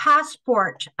Canadian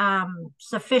passport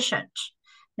sufficient?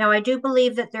 Now, I do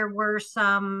believe that there were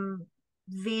some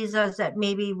visas that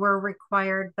maybe were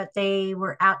required, but they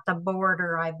were at the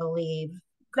border, I believe.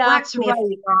 That's Correct me if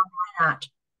right. I'm wrong on that.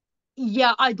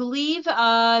 Yeah, I believe,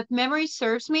 if memory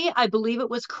serves me, I believe it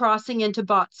was crossing into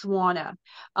Botswana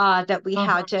that we Mhm.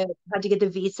 had to get the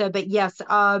visa. But yes,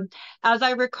 as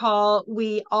I recall,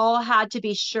 we all had to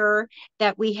be sure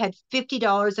that we had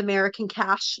 $50 American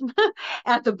cash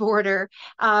at the border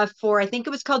for I think it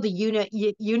was called the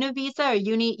Uni Visa or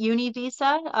Uni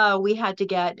Visa. We had to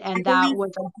get, I and that believe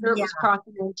was I'm so. sure it Yeah. was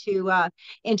crossing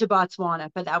into Botswana,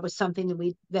 but that was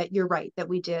something that you're right that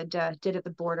we did at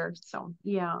the border. So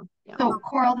yeah. Yeah. So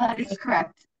Coral, that is Okay.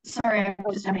 correct. Sorry, I'm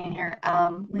Oh, just jumping in here.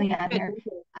 Leanne good. here.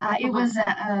 Thank you. It Uh-huh.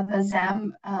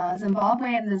 was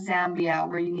Zimbabwe and the Zambia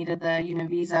where you needed the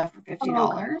Univisa for Oh, okay.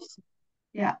 $50.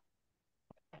 Yeah.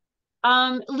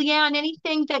 Leanne,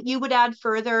 anything that you would add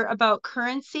further about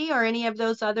currency or any of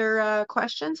those other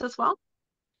questions as well?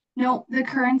 No, the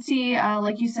currency,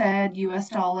 like you said, US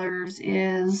dollars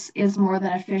is more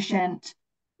than efficient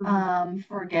Mhm.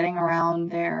 for getting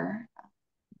around there.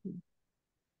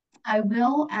 I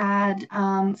will add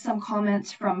some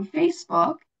comments from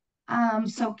Facebook.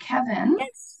 So Kevin,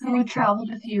 Yes, who thank you. traveled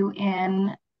with you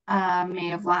in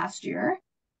May of last year,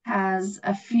 has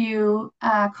a few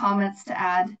comments to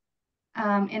add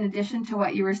in addition to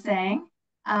what you were saying.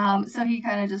 So he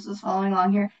kind of just was following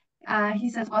along here. He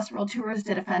says Westworld Tours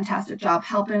did a fantastic job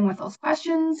helping with those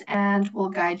questions and will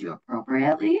guide you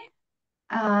appropriately.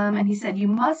 And he said, you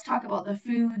must talk about the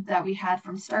food that we had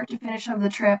from start to finish of the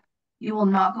trip. You will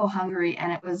not go hungry,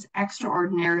 and it was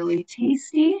extraordinarily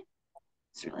tasty.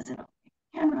 Just realized I don't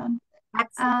have camera on.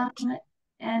 Excellent.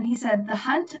 And he said, the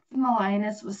hunt from the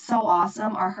lioness was so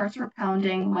awesome. Our hearts were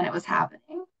pounding when it was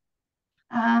happening.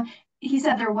 Uh, he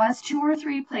said there was 2 or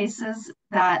 3 places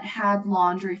that had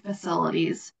laundry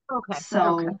facilities. Okay.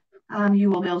 So you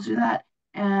will be able to do that.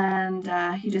 And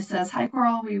he just says, "Hi,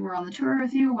 Koral. We were on the tour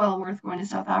with you. Well worth going to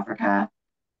South Africa.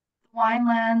 The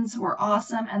winelands were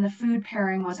awesome, and the food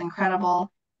pairing was incredible."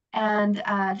 And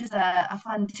just a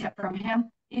fun tip from him: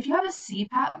 if you have a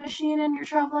CPAP machine and you're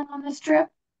traveling on this trip,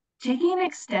 taking an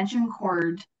extension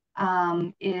cord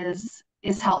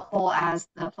is helpful, as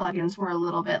the plugins were a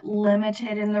little bit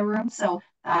limited in the room. So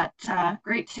that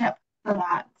great tip for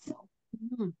that. So.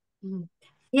 Mm-hmm.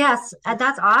 Yes,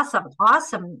 that's awesome.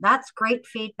 Awesome. That's great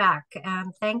feedback.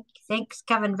 And thanks,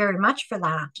 Kevin, very much for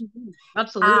that.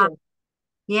 Absolutely.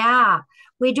 Yeah,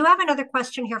 we do have another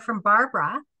question here from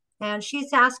Barbara, and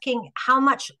she's asking how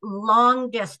much long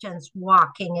distance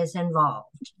walking is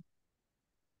involved.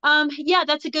 Yeah,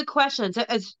 that's a good question. It's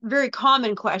a very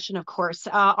common question, of course,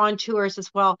 on tours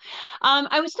as well.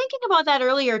 I was thinking about that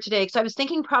earlier today because I was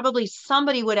thinking probably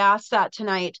somebody would ask that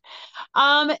tonight.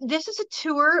 This is a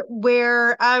tour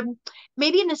where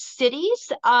maybe in the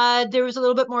cities there was a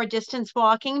little bit more distance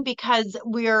walking because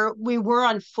we were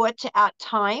on foot at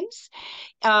times.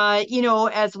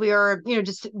 As we are,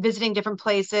 just visiting different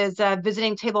places,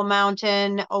 visiting Table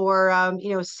Mountain or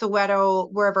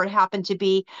Soweto, wherever it happened to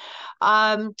be.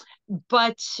 Um,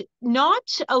 but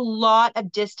not a lot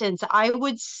of distance. I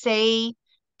would say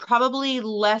probably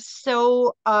less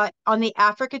so on the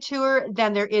Africa tour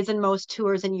than there is in most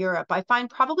tours in Europe. I find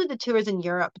probably the tours in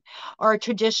Europe are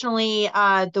traditionally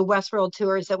the Westworld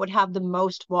tours that would have the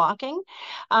most walking.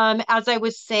 As I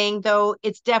was saying, though,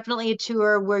 it's definitely a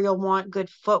tour where you'll want good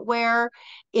footwear.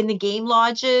 In the game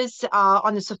lodges,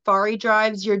 on the safari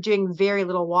drives, you're doing very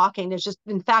little walking.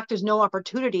 In fact, there's no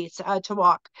opportunities to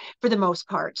walk for the most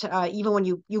part, even when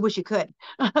you wish you could.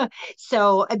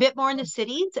 So a bit more in the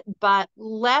cities, but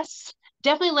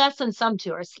definitely less than some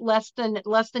tours, less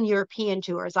than European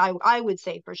tours. I would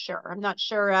say for sure. I'm not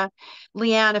sure,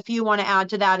 Leanne, if you want to add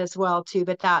to that as well too,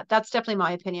 but that's definitely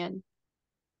my opinion.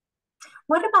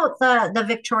 What about the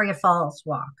Victoria Falls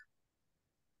walk?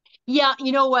 Yeah,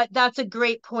 you know what? That's a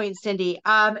great point, Cindy.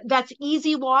 That's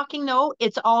easy walking though.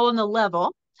 It's all on the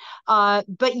level.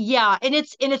 But yeah, and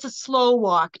it's a slow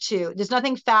walk too. There's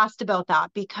nothing fast about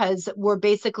that because we're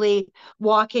basically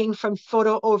walking from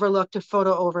photo overlook to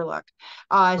photo overlook.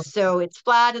 So it's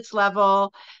flat, it's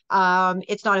level.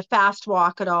 It's not a fast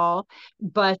walk at all.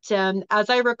 But as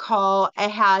I recall, I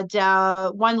had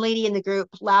one lady in the group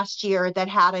last year that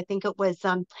had, I think it was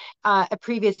a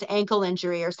previous ankle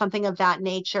injury or something of that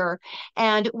nature.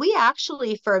 And we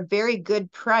actually, for a very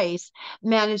good price,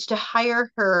 managed to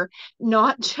hire her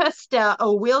not just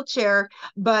a wheelchair,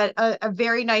 but a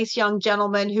very nice young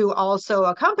gentleman who also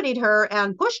accompanied her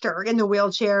and pushed her in the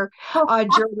wheelchair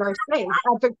during our stay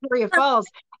at Victoria Falls.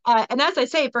 And as I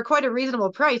say, for quite a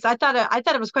reasonable price, I thought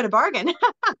it was quite a bargain.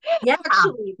 Yeah,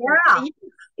 Actually, yeah.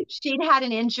 she'd had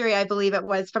an injury, I believe it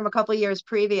was from a couple of years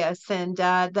previous, and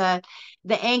the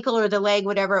ankle or the leg,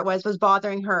 whatever it was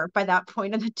bothering her by that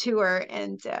point of the tour.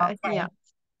 And Okay. yeah.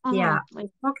 Yeah. Mhm.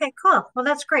 Okay, cool. Well,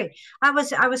 that's great. I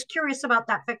was curious about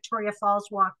that Victoria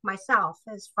Falls walk myself,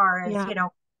 as far as, Yeah.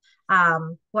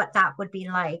 what that would be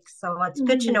like. So it's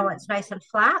good to know Mhm. it's nice and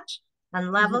flat and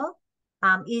Mhm. level,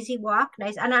 easy walk,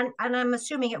 nice. And I'm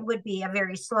assuming it would be a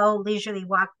very slow, leisurely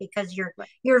walk because you're Right.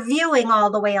 you're viewing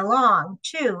all the way along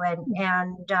too, and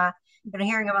Mhm.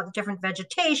 hearing about the different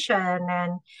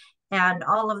vegetation and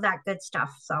all of that good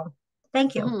stuff. So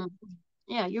thank you. Mhm.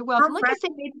 Yeah, you're All welcome. Like I right.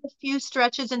 said, maybe a few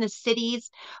stretches in the cities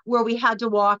where we had to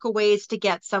walk a ways to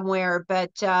get somewhere,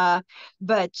 but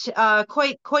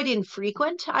quite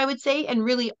infrequent, I would say, and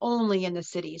really only in the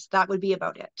cities. That would be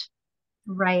about it.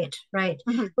 Right, right.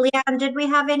 Mhm. Leanne, did we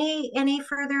have any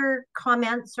further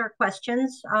comments or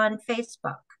questions on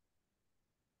Facebook?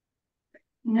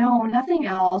 No, nothing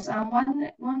else.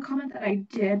 One comment that I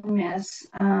did miss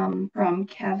from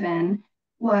Kevin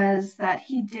was that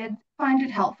he did find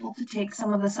it helpful to take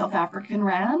some of the South African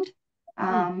rand.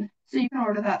 Mm. So you can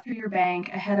order that through your bank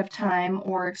ahead of time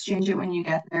or exchange it when you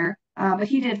get there. But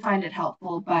he did find it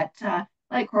helpful. But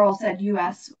like Coral said,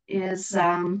 US is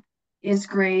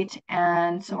great,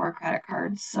 and so are credit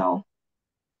cards. So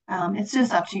it's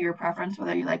just up to your preference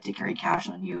whether you like to carry cash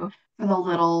on you for the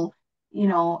little,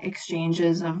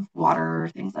 exchanges of water or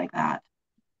things like that.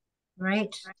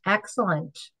 Right.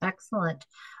 Excellent. Excellent.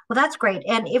 Well, that's great.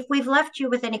 And if we've left you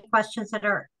with any questions that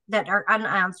are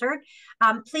unanswered,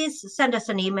 please send us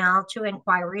an email to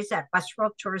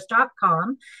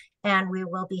inquiries@westworldtours.com, and we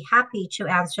will be happy to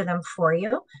answer them for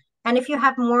you. And if you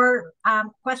have more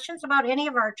questions about any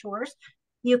of our tours,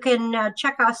 you can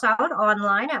check us out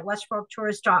online at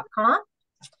westworldtours.com.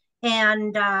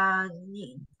 and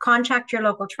contact your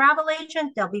local travel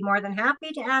agent. They'll be more than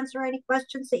happy to answer any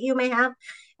questions that you may have.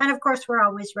 And of course, we're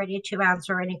always ready to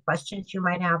answer any questions you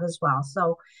might have as well.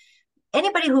 So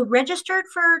anybody who registered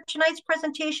for tonight's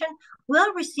presentation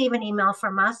will receive an email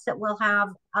from us that will have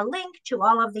a link to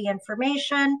all of the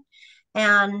information.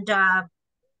 And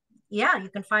yeah, you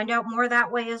can find out more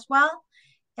that way as well.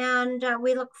 And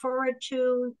we look forward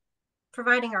to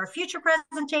providing our future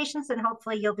presentations, and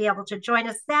hopefully you'll be able to join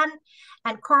us then.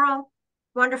 And Koral,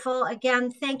 wonderful. Again,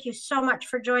 thank you so much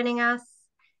for joining us.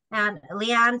 And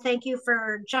Leanne, thank you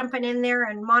for jumping in there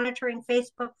and monitoring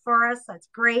Facebook for us. That's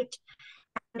great.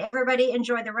 And everybody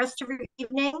enjoy the rest of your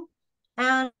evening.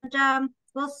 And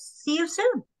we'll see you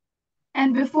soon.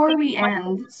 And before we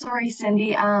end, sorry,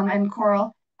 Cindy, and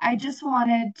Koral, I just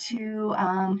wanted to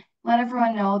let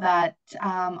everyone know that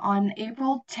on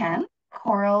April 10th,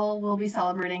 Koral will be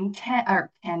celebrating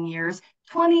 10 years,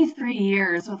 23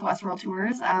 years with Westworld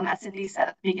Tours, as Cindy said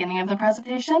at the beginning of the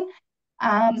presentation.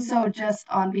 So just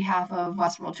on behalf of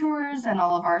Westworld Tours and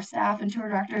all of our staff and tour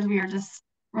directors, we are just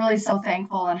really so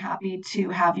thankful and happy to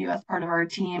have you as part of our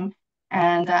team,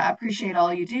 and appreciate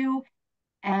all you do.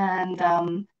 And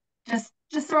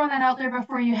just throwing that out there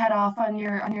before you head off on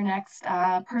your next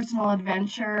personal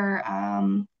adventure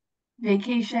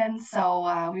vacation.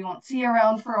 So we won't see you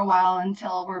around for a while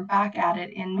until we're back at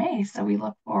it in May. So we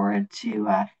look forward to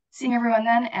seeing everyone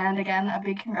then. And again, a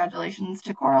big congratulations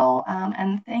to Koral,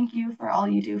 and thank you for all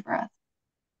you do for us.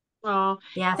 Oh,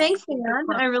 Yes. thanks, Anne.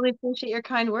 I really appreciate your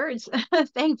kind words.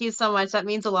 Thank you so much. That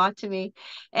means a lot to me.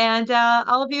 And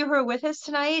all of you who are with us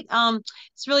tonight,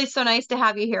 it's really so nice to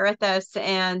have you here with us.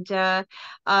 And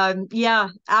yeah,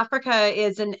 Africa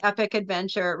is an epic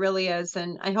adventure. It really is.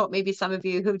 And I hope maybe some of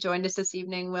you who joined us this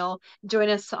evening will join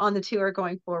us on the tour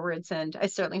going forwards. And I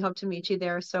certainly hope to meet you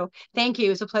there. So thank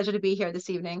you. It's a pleasure to be here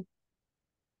this evening.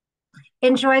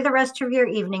 Enjoy the rest of your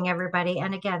evening, everybody.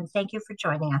 And again, thank you for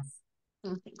joining us.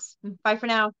 Thanks. Bye for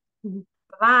now.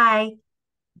 Bye.